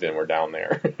moved and we're down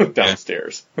there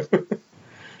downstairs."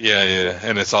 Yeah,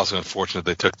 and it's also unfortunate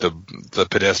they took the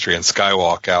pedestrian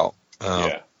skywalk out.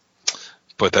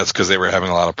 But that's because they were having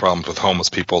a lot of problems with homeless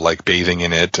people like bathing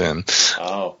in it, and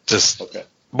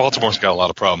Baltimore's got a lot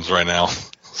of problems right now.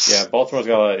 Yeah, Baltimore's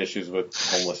got a lot of issues with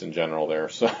homeless in general there.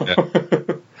 So,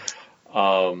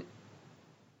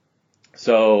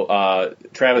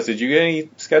 Travis, did you get any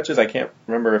sketches? I can't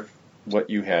remember what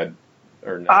you had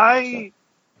or not. I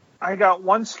got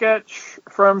one sketch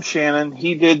from Shannon.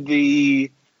 He did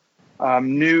the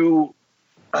new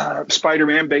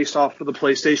Spider-Man based off of the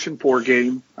PlayStation 4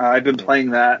 game. I've been playing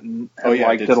that and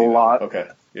liked it a lot. That. Okay,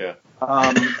 yeah.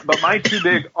 But my 2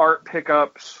 big art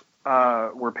pickups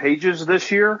were pages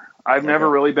this year. I've never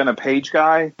really been a page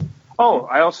guy. Oh,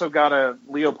 I also got a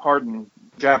Leo Pardon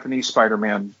Japanese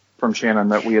Spider-Man from Shannon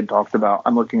that we had talked about.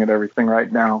 I'm looking at everything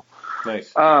right now.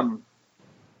 Nice.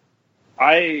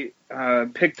 I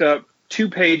picked up 2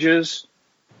 pages.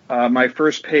 My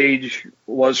first page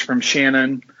was from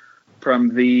Shannon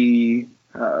from the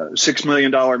 $6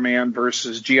 Million Man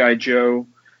versus G.I. Joe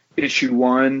issue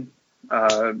 1.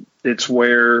 It's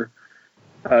where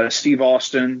Steve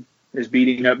Austin is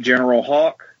beating up General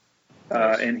Hawk,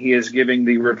 and he is giving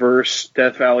the reverse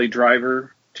Death Valley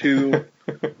driver to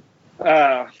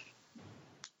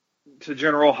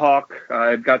General Hawk.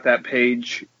 I've got that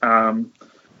page.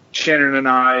 Shannon and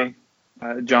I,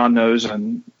 John knows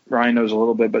and Ryan knows a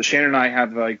little bit, but Shannon and I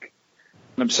have like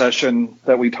an obsession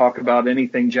that we talk about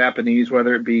anything Japanese,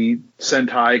 whether it be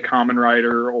Sentai, Kamen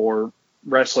Rider, or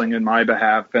wrestling in my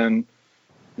behalf. And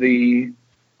the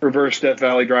reverse Death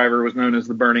Valley driver was known as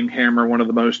the Burning Hammer, one of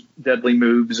the most deadly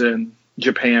moves in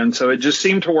Japan. So it just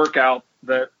seemed to work out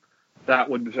that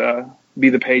would be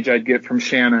the page I'd get from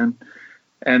Shannon.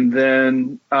 And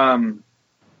then I'm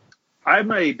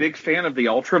a big fan of the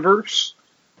Ultraverse,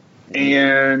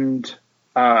 and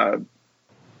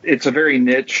it's a very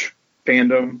niche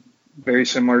fandom, very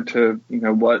similar to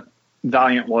what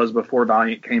Valiant was before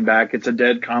Valiant came back. It's a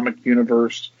dead comic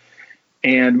universe,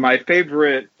 and my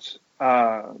favorite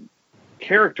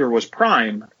character was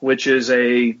Prime, which is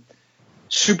a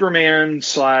Superman /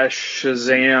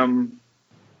 Shazam.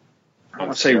 I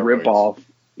want to say ripoff.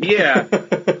 Yeah,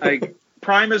 like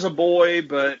Prime is a boy,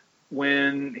 but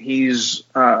when he's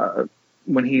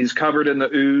covered in the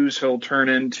ooze, he'll turn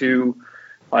into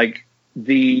like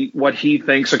what he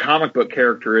thinks a comic book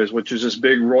character is, which is this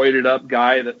big roided up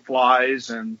guy that flies.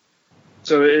 And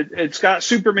so it's got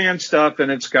Superman stuff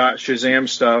and it's got Shazam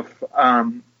stuff.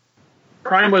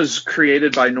 Prime was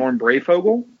created by Norm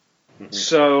Brayfogle. Mm-hmm.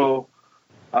 So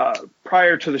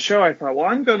prior to the show, I thought, well,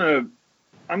 I'm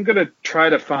gonna try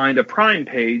to find a Prime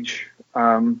page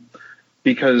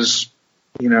because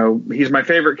he's my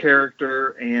favorite character,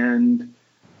 and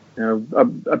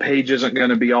a page isn't going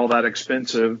to be all that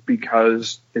expensive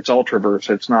because it's Ultraverse.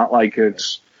 It's not like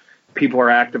people are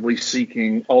actively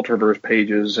seeking Ultraverse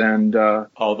pages. And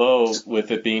although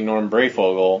with it being Norm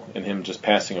Brayfogle and him just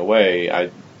passing away,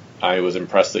 I was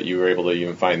impressed that you were able to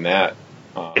even find that.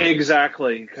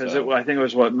 Exactly, because I think it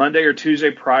was Monday or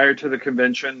Tuesday prior to the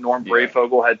convention, Norm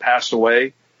Brayfogle had passed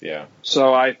away. Yeah.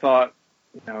 So I thought,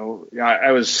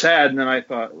 I was sad, and then I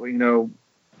thought,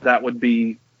 that would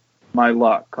be my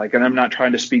luck. And I'm not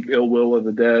trying to speak ill will of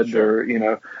the dead, sure.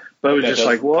 but it was just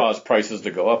like, well, cause prices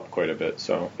to go up quite a bit.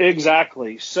 So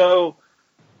exactly. So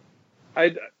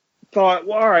I thought,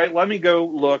 well, all right, let me go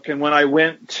look. And when I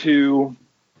went to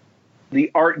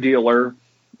the art dealer,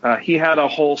 he had a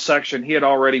whole section. He had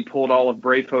already pulled all of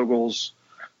Brayfogle's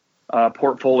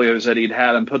portfolios that he'd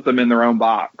had and put them in their own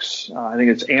box. I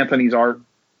think it's Anthony's Art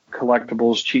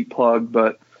Collectibles, cheap plug,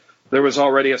 but there was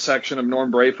already a section of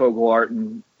Norm Brayfogle art,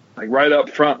 and right up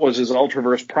front was his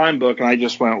Ultraverse Prime book, and I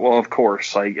just went, well, of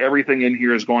course, everything in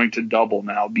here is going to double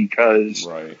now because,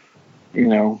 right.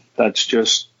 That's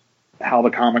just how the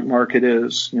comic market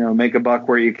is. Make a buck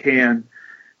where you can.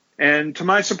 And to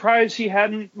my surprise, he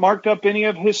hadn't marked up any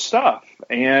of his stuff.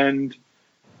 And,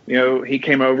 he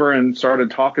came over and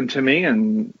started talking to me,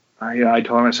 and I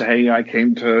told him, I said, hey, I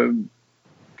came to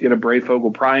get a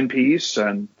Brayfogle Prime piece,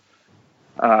 and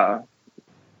I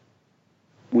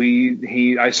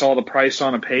saw the price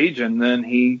on a page, and then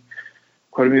he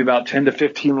quoted me about 10 to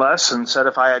 15 less and said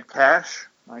if I had cash.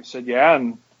 I said, yeah,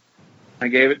 and I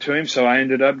gave it to him. So I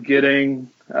ended up getting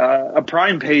a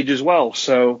Prime page as well.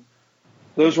 So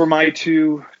those were my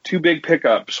two big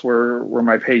pickups were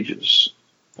my pages.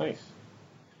 Nice.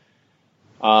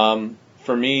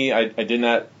 For me, I did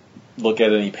not look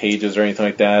at any pages or anything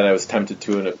like that. I was tempted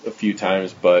to it a few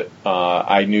times, but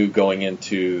I knew going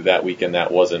into that weekend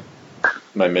that wasn't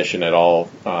my mission at all.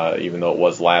 Even though it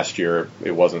was last year,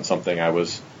 it wasn't something I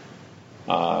was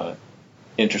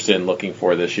interested in looking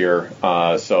for this year.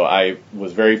 So I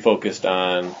was very focused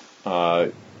on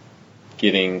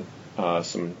getting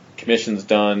some commissions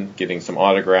done, getting some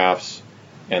autographs,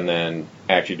 and then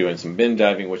actually doing some bin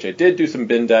diving, which I did do some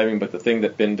bin diving, but the thing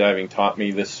that bin diving taught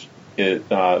me this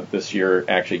year,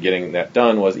 actually getting that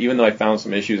done, was even though I found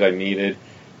some issues I needed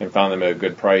and found them at a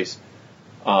good price,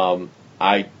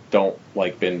 I don't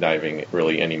like bin diving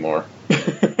really anymore.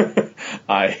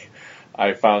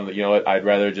 I found that, I'd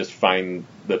rather just find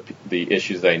the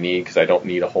issues that I need, because I don't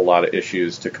need a whole lot of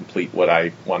issues to complete what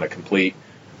I want to complete.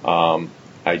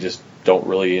 I just don't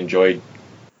really enjoy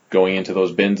going into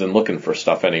those bins and looking for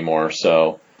stuff anymore.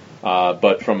 So,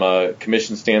 but from a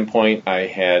commission standpoint, I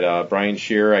had Brian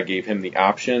Shearer. I gave him the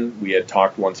option. We had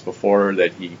talked once before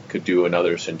that he could do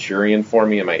another Centurion for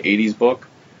me in my 80s book.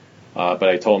 But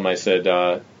I told him, I said,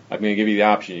 I'm going to give you the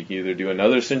option. You can either do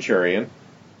another Centurion,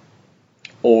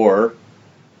 or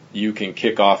you can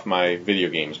kick off my video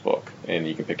games book, and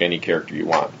you can pick any character you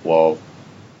want. Well,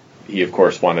 he, of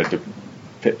course, wanted to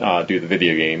do the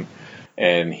video game,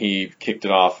 and he kicked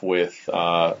it off with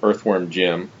Earthworm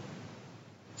Jim.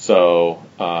 So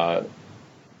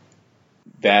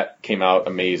that came out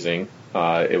amazing.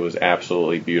 It was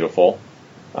absolutely beautiful,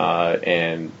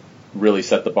 and really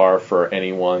set the bar for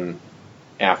anyone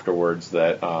afterwards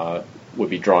that would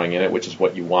be drawing in it, which is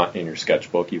what you want in your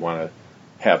sketchbook. You want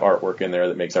to have artwork in there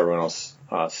that makes everyone else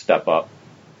step up.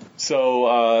 So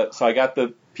I got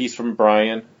the piece from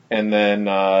Brian, and then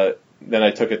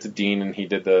I took it to Dean, and he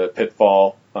did the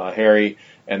Pitfall Harry,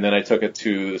 and then I took it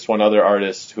to this one other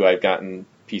artist who I'd gotten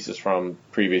pieces from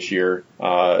previous year,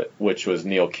 which was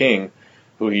Neil King,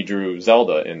 who he drew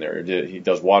Zelda in there. He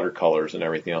does watercolors and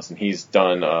everything else, and he's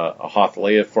done a Hoth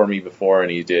Leia for me before,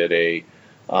 and he did a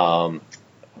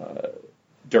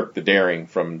Dirk the Daring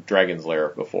from Dragon's Lair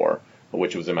before,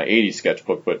 which was in my 80s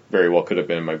sketchbook, but very well could have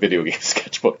been in my video game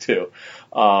sketchbook too.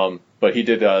 But he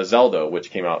did Zelda, which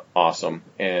came out awesome,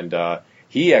 and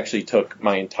he actually took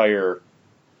my entire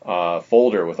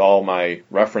folder with all my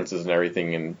references and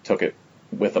everything and took it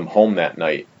with him home that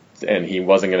night, and he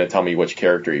wasn't going to tell me which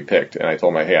character he picked. And I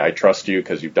told him, hey, I trust you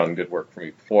because you've done good work for me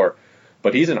before.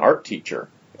 But he's an art teacher.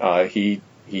 He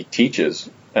teaches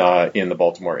in the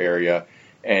Baltimore area,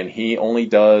 and he only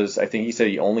does, I think he said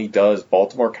he only does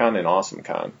Baltimore Con and Awesome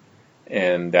Con,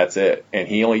 and that's it. And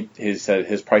he said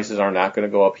his prices are not going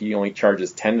to go up. He only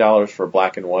charges $10 for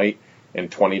black and white and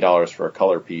 $20 for a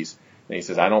color piece. And he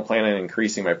says, I don't plan on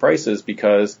increasing my prices,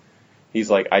 because he's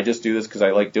like, I just do this because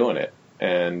I like doing it.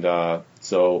 and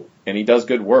and he does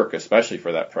good work, especially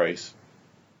for that price.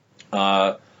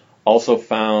 Also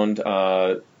found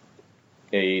a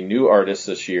new artist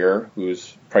this year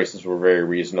whose prices were very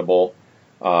reasonable.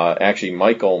 Actually,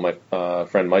 Michael, my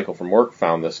friend Michael from work,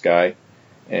 found this guy,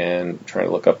 and I'm trying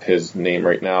to look up his name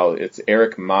right now. It's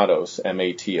Eric Matos,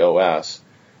 Matos,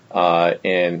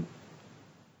 and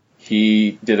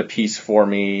he did a piece for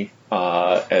me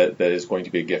that is going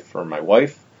to be a gift for my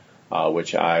wife,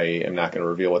 which I am not going to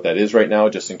reveal what that is right now,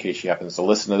 just in case she happens to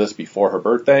listen to this before her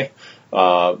birthday.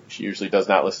 She usually does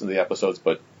not listen to the episodes,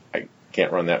 but I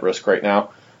can't run that risk right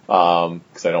now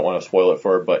because I don't want to spoil it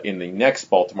for her. But in the next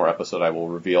Baltimore episode, I will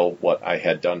reveal what I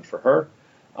had done for her.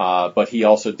 But he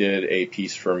also did a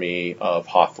piece for me of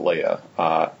Hoth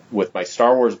Leia. With my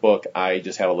Star Wars book, I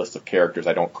just have a list of characters.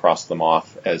 I don't cross them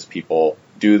off as people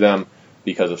do them,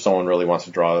 because if someone really wants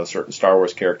to draw a certain Star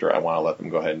Wars character, I want to let them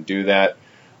go ahead and do that.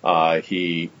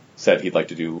 He said he'd like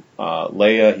to do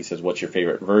Leia. He says, what's your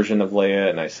favorite version of Leia?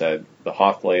 And I said, the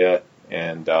Hoth Leia.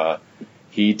 And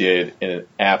he did an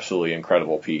absolutely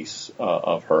incredible piece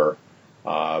of her.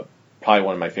 Probably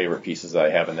one of my favorite pieces that I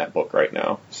have in that book right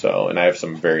now. So, and I have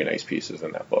some very nice pieces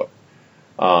in that book.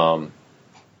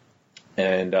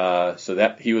 So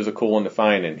that he was a cool one to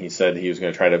find, and he said he was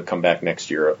going to try to come back next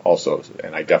year also,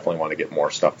 and I definitely want to get more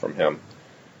stuff from him.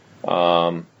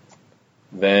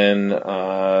 Then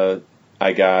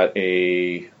I got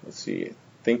let's see, I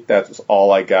think that was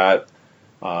all I got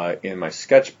in my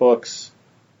sketchbooks,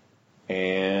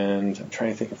 and I'm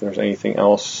trying to think if there's anything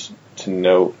else to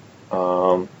note.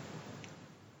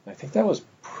 I think that was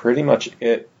pretty much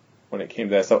it when it came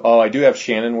to that stuff. Oh, I do have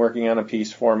Shannon working on a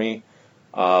piece for me.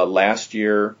 Last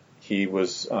year,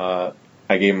 I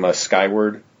gave him a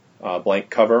Skyward blank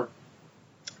cover,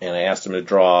 and I asked him to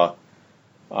draw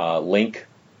Link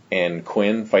and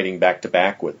Quinn fighting back to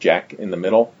back with Jack in the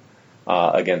middle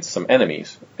against some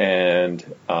enemies. And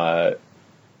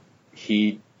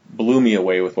he blew me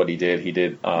away with what he did. He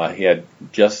had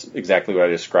just exactly what I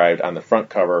described on the front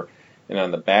cover, and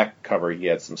on the back cover he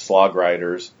had some Slog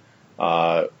Riders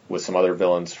with some other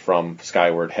villains from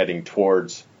Skyward heading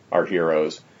towards our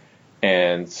heroes.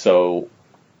 And so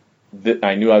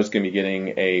I knew I was going to be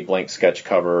getting a blank sketch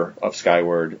cover of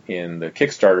Skyward in the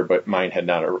Kickstarter, but mine had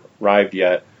not arrived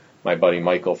yet. My buddy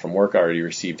Michael from work already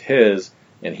received his,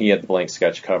 and he had the blank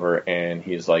sketch cover, and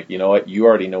he's like, you know what, you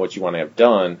already know what you want to have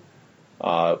done.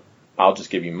 I'll just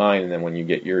give you mine, and then when you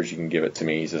get yours, you can give it to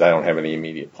me. He says, I don't have any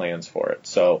immediate plans for it.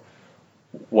 So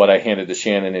what I handed to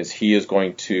Shannon is he is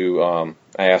going to,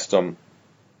 I asked him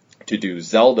to do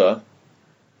Zelda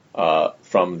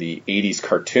from the 80s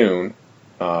cartoon,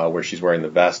 where she's wearing the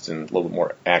vest and a little bit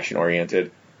more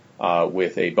action-oriented,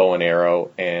 with a bow and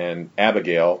arrow, and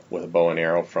Abigail with a bow and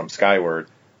arrow from Skyward,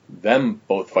 them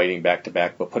both fighting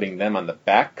back-to-back, but putting them on the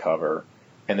back cover,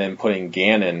 and then putting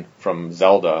Ganon from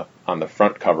Zelda on the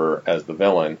front cover as the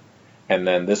villain. And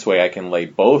then this way I can lay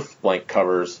both blank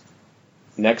covers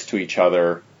next to each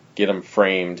other, get them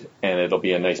framed, and it'll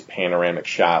be a nice panoramic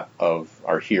shot of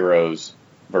our heroes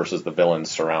versus the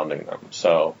villains surrounding them.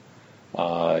 So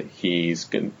he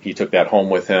took that home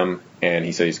with him, and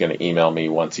he said he's going to email me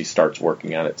once he starts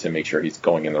working on it to make sure he's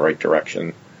going in the right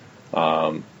direction.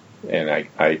 And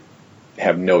I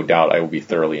have no doubt I will be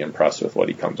thoroughly impressed with what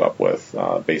he comes up with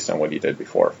based on what he did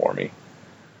before for me.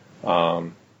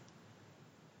 So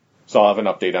I'll have an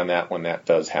update on that when that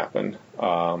does happen.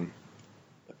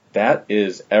 That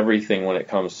is everything when it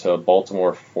comes to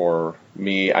Baltimore for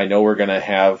me. I know we're going to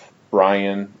have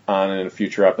Brian on in a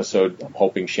future episode. I'm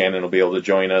hoping Shannon will be able to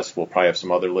join us. We'll probably have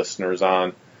some other listeners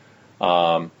on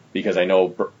because I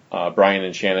know Brian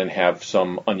and Shannon have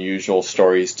some unusual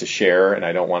stories to share, and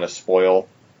I don't want to spoil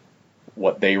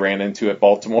what they ran into at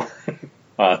Baltimore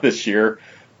this year,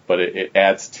 but it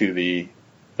adds to the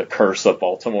curse of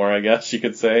Baltimore, I guess you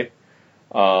could say.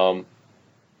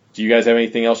 Do you guys have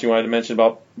anything else you wanted to mention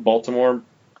about Baltimore?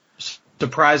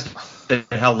 Surprised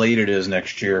at how late it is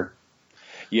next year.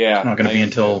 Yeah. It's not going to be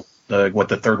until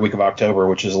the third week of October,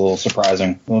 which is a little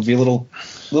surprising. It'll be a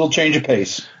little change of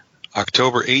pace.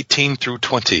 October 18 through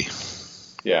 20.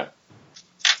 Yeah.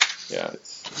 Yeah.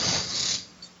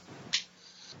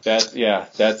 That's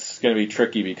going to be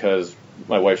tricky because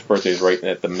my wife's birthday is right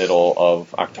at the middle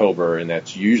of October, and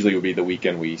that's usually would be the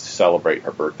weekend we celebrate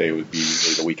her birthday. It would be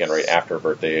usually the weekend right after her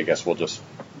birthday. I guess we'll just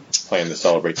plan to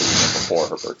celebrate the weekend before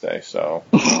her birthday, so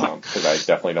because I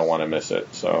definitely don't want to miss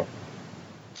it. So,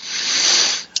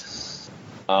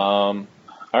 all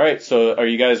right. So, are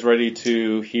you guys ready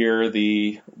to hear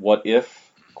the what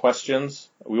if questions?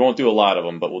 We won't do a lot of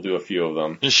them, but we'll do a few of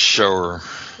them. Sure.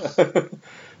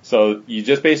 So you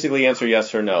just basically answer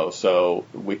yes or no. So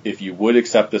if you would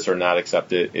accept this or not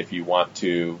accept it, if you want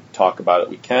to talk about it,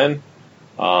 we can.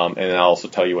 And then I'll also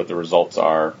tell you what the results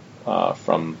are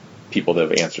from people that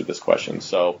have answered this question.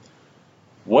 So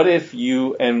what if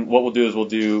you, and what we'll do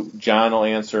is John will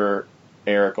answer,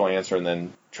 Eric will answer, and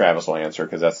then Travis will answer,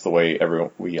 because that's the way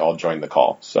we all joined the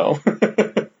call. So,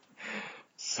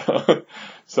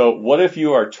 so what if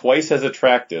you are twice as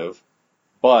attractive,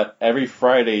 but every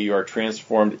Friday you are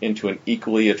transformed into an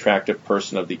equally attractive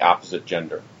person of the opposite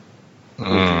gender?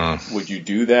 Would you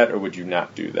do that, or would you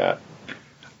not do that?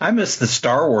 I missed the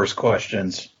Star Wars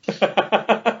questions.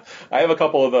 I have a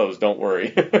couple of those, don't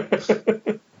worry. It's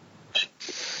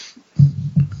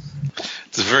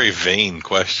a very vain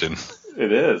question.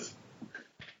 It is.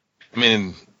 I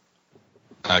mean,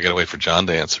 I gotta wait for John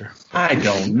to answer. I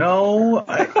don't know.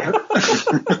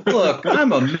 Look,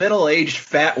 I'm a middle-aged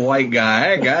fat white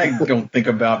guy. I don't think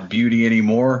about beauty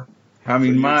anymore. I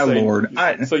mean, Lord.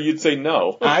 So you'd say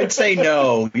no. I'd say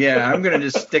no. Yeah, I'm going to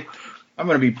just stick. I'm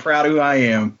going to be proud of who I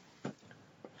am.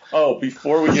 Oh,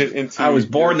 before we get into... I was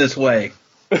born this way.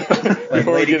 Like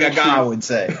Lady Gaga would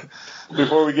say.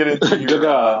 Before we get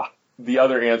into the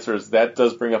other answers, that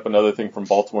does bring up another thing from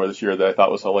Baltimore this year that I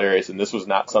thought was hilarious, and this was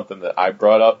not something that I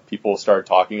brought up. People started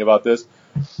talking about this.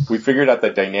 We figured out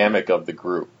the dynamic of the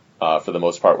group, for the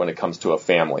most part, when it comes to a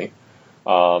family.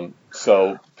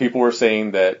 So people were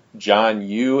saying that, John,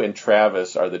 you and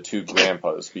Travis are the two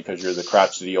grandpas because you're the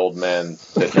crotchety old men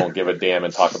that don't give a damn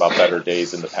and talk about better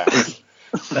days in the past.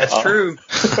 That's true.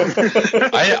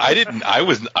 I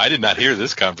did not hear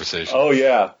this conversation. Oh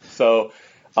yeah. So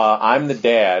I'm the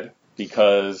dad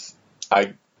because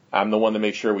I'm the one to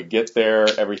make sure we get there,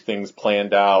 everything's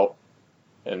planned out,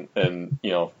 and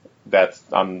you know,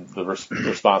 I'm the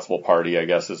responsible party, I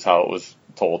guess is how it was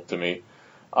told to me.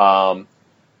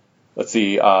 Let's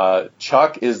see.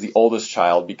 Chuck is the oldest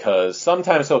child because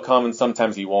sometimes he'll come and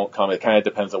sometimes he won't come. It kind of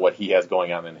depends on what he has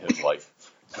going on in his life.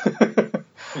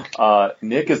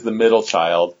 Nick is the middle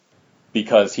child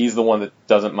because he's the one that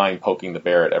doesn't mind poking the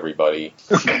bear at everybody.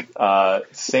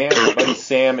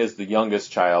 Sam is the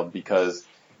youngest child because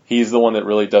he's the one that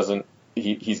really doesn't.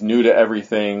 He's new to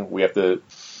everything. We have to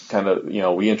kind of,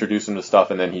 we introduce him to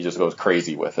stuff and then he just goes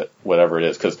crazy with it, whatever it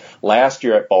is. Because last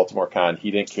year at Baltimore Con,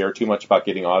 he didn't care too much about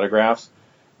getting autographs.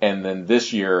 And then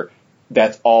this year,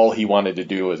 that's all he wanted to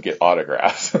do was get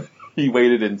autographs. He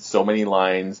waited in so many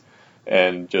lines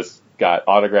and just got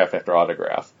autograph after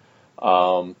autograph.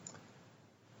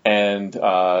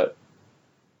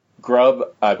 Grub,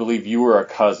 I believe you were a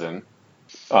cousin,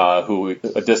 a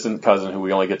distant cousin who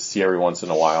we only get to see every once in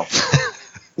a while.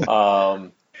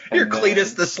 You're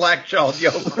Cletus the slack-jawed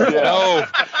yoke. Yeah. No,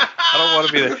 I don't want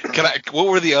to be there. What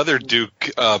were the other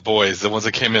Duke boys, the ones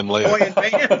that came in later? Boy in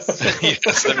Vance.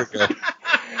 Yes, there we go.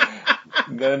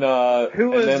 Then, who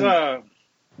was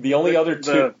the only other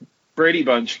two? The Brady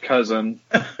Bunch cousin.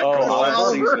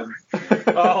 Oliver.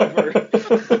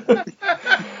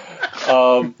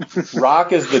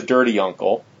 Rock is the dirty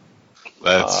uncle.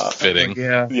 That's fitting.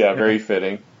 Yeah, very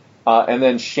fitting. And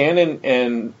then Shannon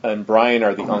and Brian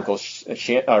are the uncles.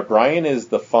 Brian is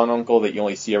the fun uncle that you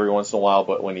only see every once in a while,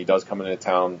 but when he does come into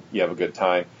town, you have a good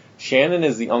time. Shannon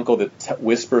is the uncle that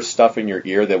whispers stuff in your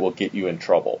ear that will get you in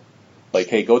trouble. Like,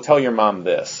 hey, go tell your mom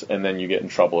this, and then you get in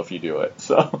trouble if you do it.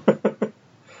 So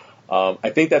I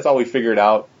think that's all we figured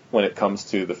out when it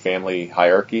comes to the family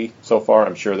hierarchy so far.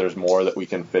 I'm sure there's more that we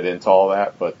can fit into all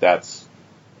that, but that's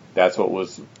what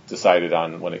was decided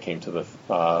on when it came to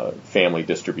the family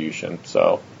distribution.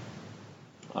 So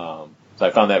I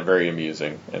found that very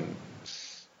amusing. And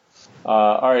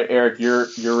all right, Eric,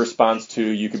 your response to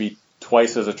you could be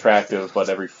twice as attractive, but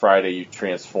every Friday you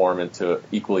transform into an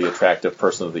equally attractive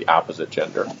person of the opposite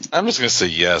gender. I'm just gonna say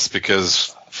yes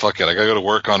because fuck it, I gotta go to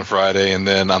work on Friday, and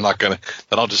then then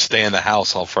I'll just stay in the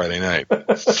house all Friday night.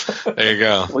 There you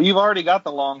go. Well, you've already got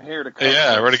the long hair to cover.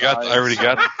 Yeah, I already got the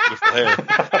beautiful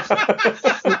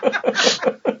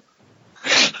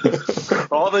hair.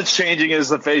 All that's changing is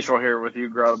the facial hair with you,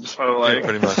 Grub. So Yeah,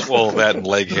 pretty much. Well, that and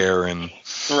leg hair and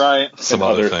some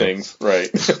other things. Right.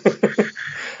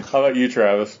 How about you,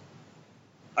 Travis?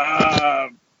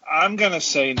 I'm gonna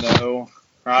say no.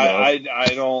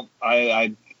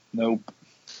 Nope.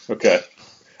 Okay.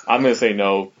 I'm going to say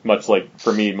no, much like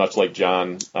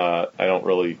John. I'm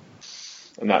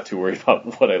not too worried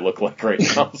about what I look like right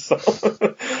now. So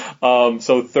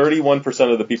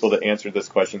 31% of the people that answered this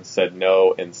question said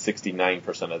no, and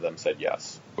 69% of them said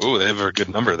yes. Ooh, they have a good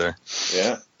number there.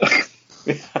 Yeah.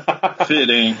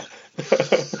 Fitting.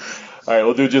 All right,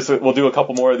 we'll do a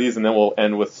couple more of these, and then we'll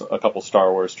end with a couple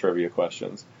Star Wars trivia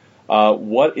questions.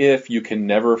 What if you can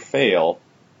never fail,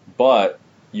 but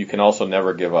you can also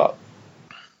never give up.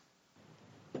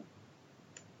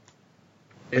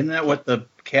 Isn't that what the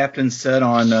captain said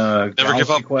on Never give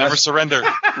Galaxy up, Quest? never surrender.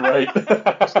 Right.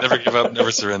 Never give up,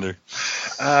 never surrender.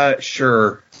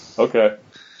 Sure. Okay.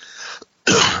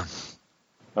 How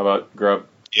about Grub?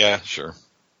 Yeah, sure.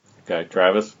 Okay,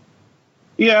 Travis?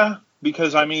 Yeah,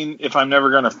 because I mean, if I'm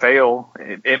never going to fail,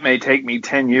 it may take me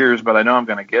 10 years, but I know I'm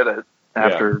going to get it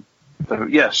after. So,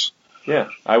 yes. Yeah,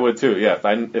 I would too. Yeah,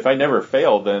 if I never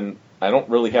fail, then I don't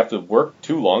really have to work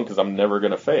too long because I'm never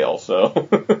going to fail. So,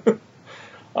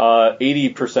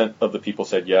 80% of the people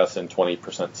said yes, and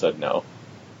 20% said no.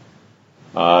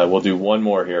 We'll do one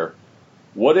more here.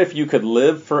 What if you could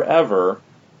live forever,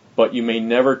 but you may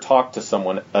never talk to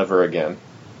someone ever again?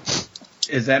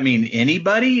 Does that mean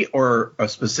anybody or a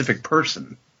specific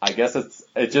person? I guess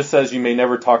it just says you may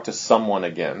never talk to someone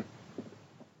again.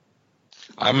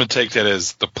 I'm going to take that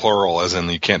as the plural, as in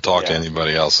you can't talk to Yeah.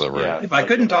 anybody else ever. Yeah. If I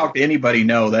couldn't talk to anybody,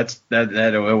 no, that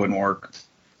wouldn't work.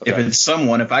 Okay. If it's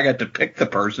someone, if I got to pick the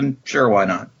person, sure, why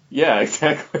not? Yeah,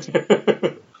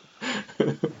 exactly.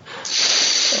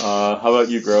 How about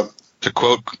you, Grub? To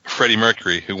quote Freddie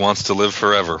Mercury, who wants to live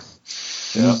forever.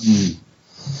 Yeah.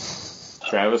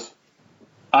 Travis?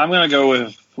 I'm going to go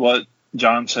with what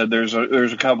John said. There's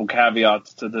a couple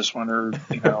caveats to this one, or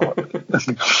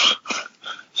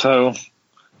so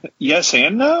yes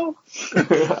and no.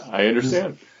 I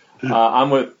understand. I'm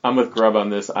with Grub on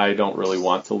this. I don't really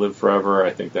want to live forever. I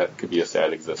think that could be a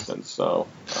sad existence. So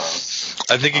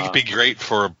I think it could be great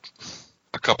for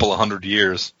a couple of 100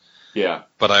 years, yeah.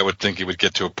 but I would think it would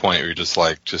get to a point where you're just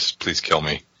like, just please kill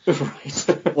me.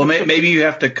 Right. Well, maybe you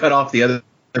have to cut off the other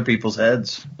people's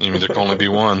heads. I mean, there can only be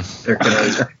one. They're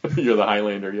gonna- You're the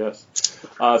Highlander, yes.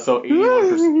 So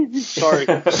 81%. Sorry,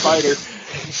 spider.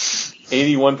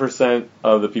 81%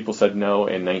 of the people said no,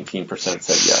 and 19%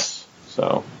 said yes.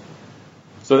 So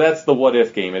that's the What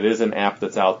If game. It is an app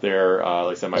that's out there. Like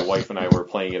I said, my wife and I were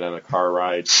playing it on a car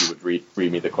ride. She would read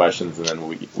me the questions, and then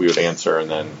we would answer, and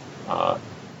then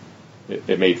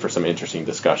it made for some interesting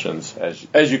discussions,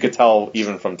 as you could tell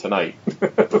even from tonight.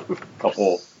 A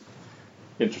couple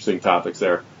interesting topics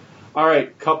there. All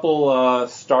right, couple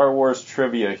Star Wars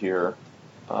trivia here.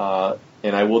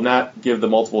 And I will not give the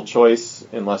multiple choice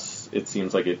unless it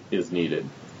seems like it is needed.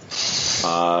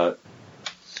 And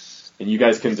you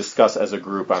guys can discuss as a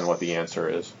group on what the answer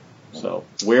is. So,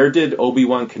 where did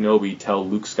Obi-Wan Kenobi tell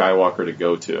Luke Skywalker to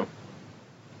go to?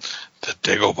 The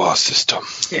Dagobah system.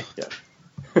 Yeah.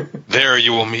 There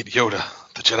you will meet Yoda.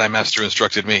 The Jedi Master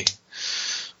instructed me.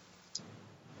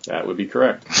 That would be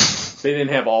correct. They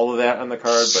didn't have all of that on the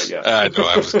card, but yeah. I know,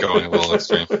 I was going a little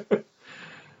extreme.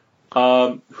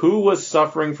 Who was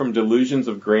suffering from delusions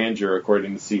of grandeur,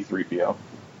 according to C-3PO?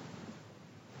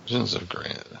 Visions of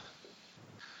Grand.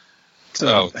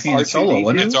 Oh, Han Solo,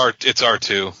 wasn't it? It's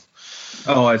R2.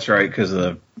 Oh, that's right, because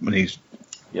when he's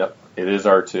Yep, it is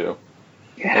R2.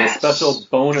 And a special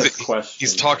bonus question.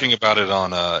 He's talking about it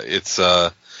on it's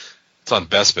on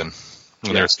Bespin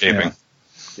when they're escaping.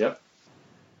 Yeah. Yep.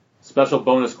 Special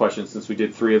bonus question, since we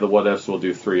did 3 of the What Ifs, we'll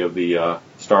do 3 of the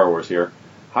Star Wars here.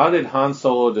 How did Han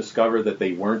Solo discover that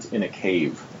they weren't in a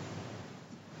cave?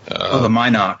 the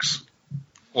Minox.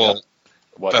 Well,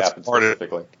 What that's happened part of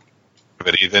specifically?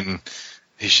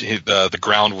 but the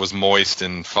ground was moist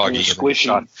and foggy. It was and then he squishy.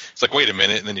 shot. It's like, wait a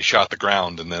minute, and then he shot the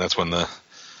ground, and then that's when the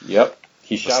Yep.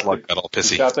 He shot slug got all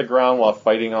pissy. He shot the ground while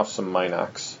fighting off some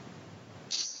Minox.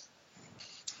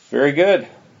 Very good.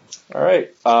 All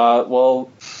right. Well,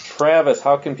 Travis,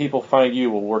 how can people find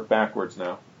you? We'll work backwards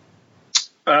now.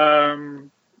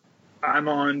 I'm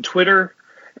on Twitter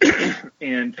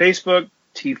and Facebook.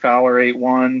 T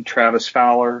Fowler81, Travis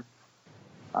Fowler.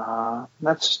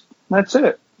 That's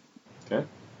it. Okay.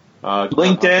 How can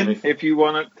LinkedIn, they- if you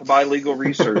want to buy legal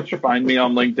research, find me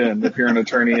on LinkedIn if you're an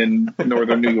attorney in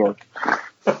Northern New York.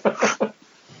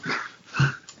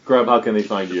 Grub, how can they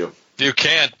find you? You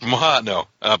can't. No.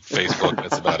 Facebook.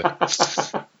 That's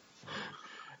about it.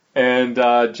 And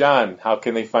John, how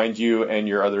can they find you and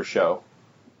your other show?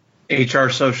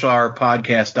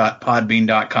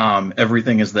 hrsocialpodcast.podbean.com.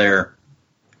 Everything is there.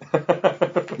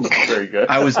 Very good.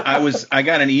 I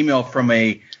got an email from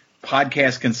a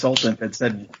podcast consultant that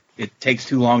said it takes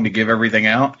too long to give everything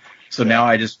out. So now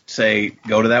I just say,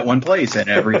 go to that one place and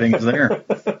everything's there.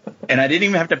 And I didn't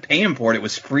even have to pay him for it. It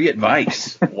was free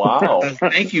advice. Wow.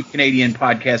 Thank you, Canadian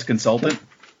podcast consultant.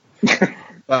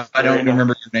 I don't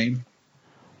remember your name.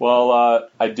 Well,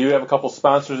 I do have a couple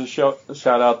sponsors to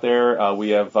shout out there. We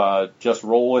have Just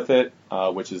Roll With It,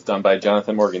 which is done by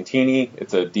Jonathan Morgantini.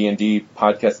 It's a D&D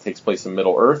podcast that takes place in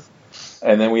Middle Earth.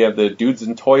 And then we have the Dudes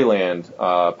in Toyland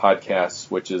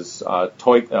podcast, which is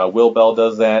toy. Will Bell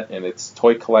does that, and it's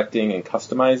toy collecting and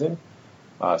customizing.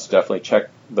 So definitely check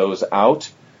those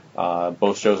out.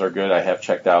 Both shows are good. I have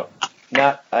checked out.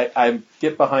 I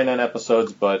get behind on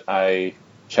episodes, but I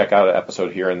check out an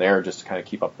episode here and there just to kind of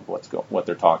keep up with what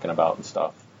they're talking about and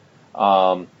stuff.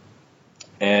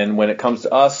 And when it comes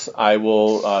to us, I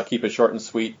will keep it short and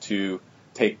sweet to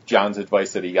take John's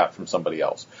advice that he got from somebody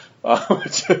else,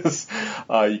 which is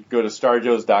you can go to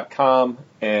starjoes.com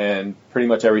and pretty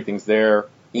much everything's there.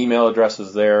 Email address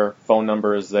is there. Phone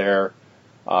number is there.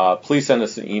 Please send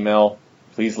us an email.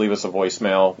 Please leave us a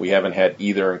voicemail. We haven't had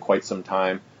either in quite some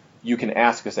time. You can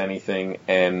ask us anything,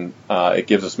 and it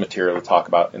gives us material to talk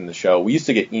about in the show. We used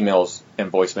to get emails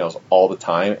and voicemails all the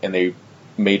time, and they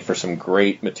made for some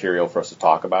great material for us to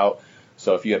talk about.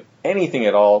 So if you have anything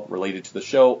at all related to the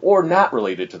show or not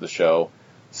related to the show,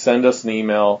 send us an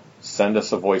email, send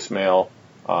us a voicemail,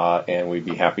 and we'd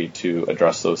be happy to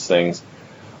address those things.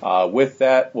 With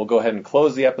that, we'll go ahead and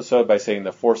close the episode by saying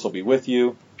the Force will be with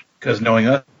you. Because knowing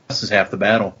us is half the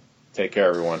battle. Take care,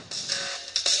 everyone.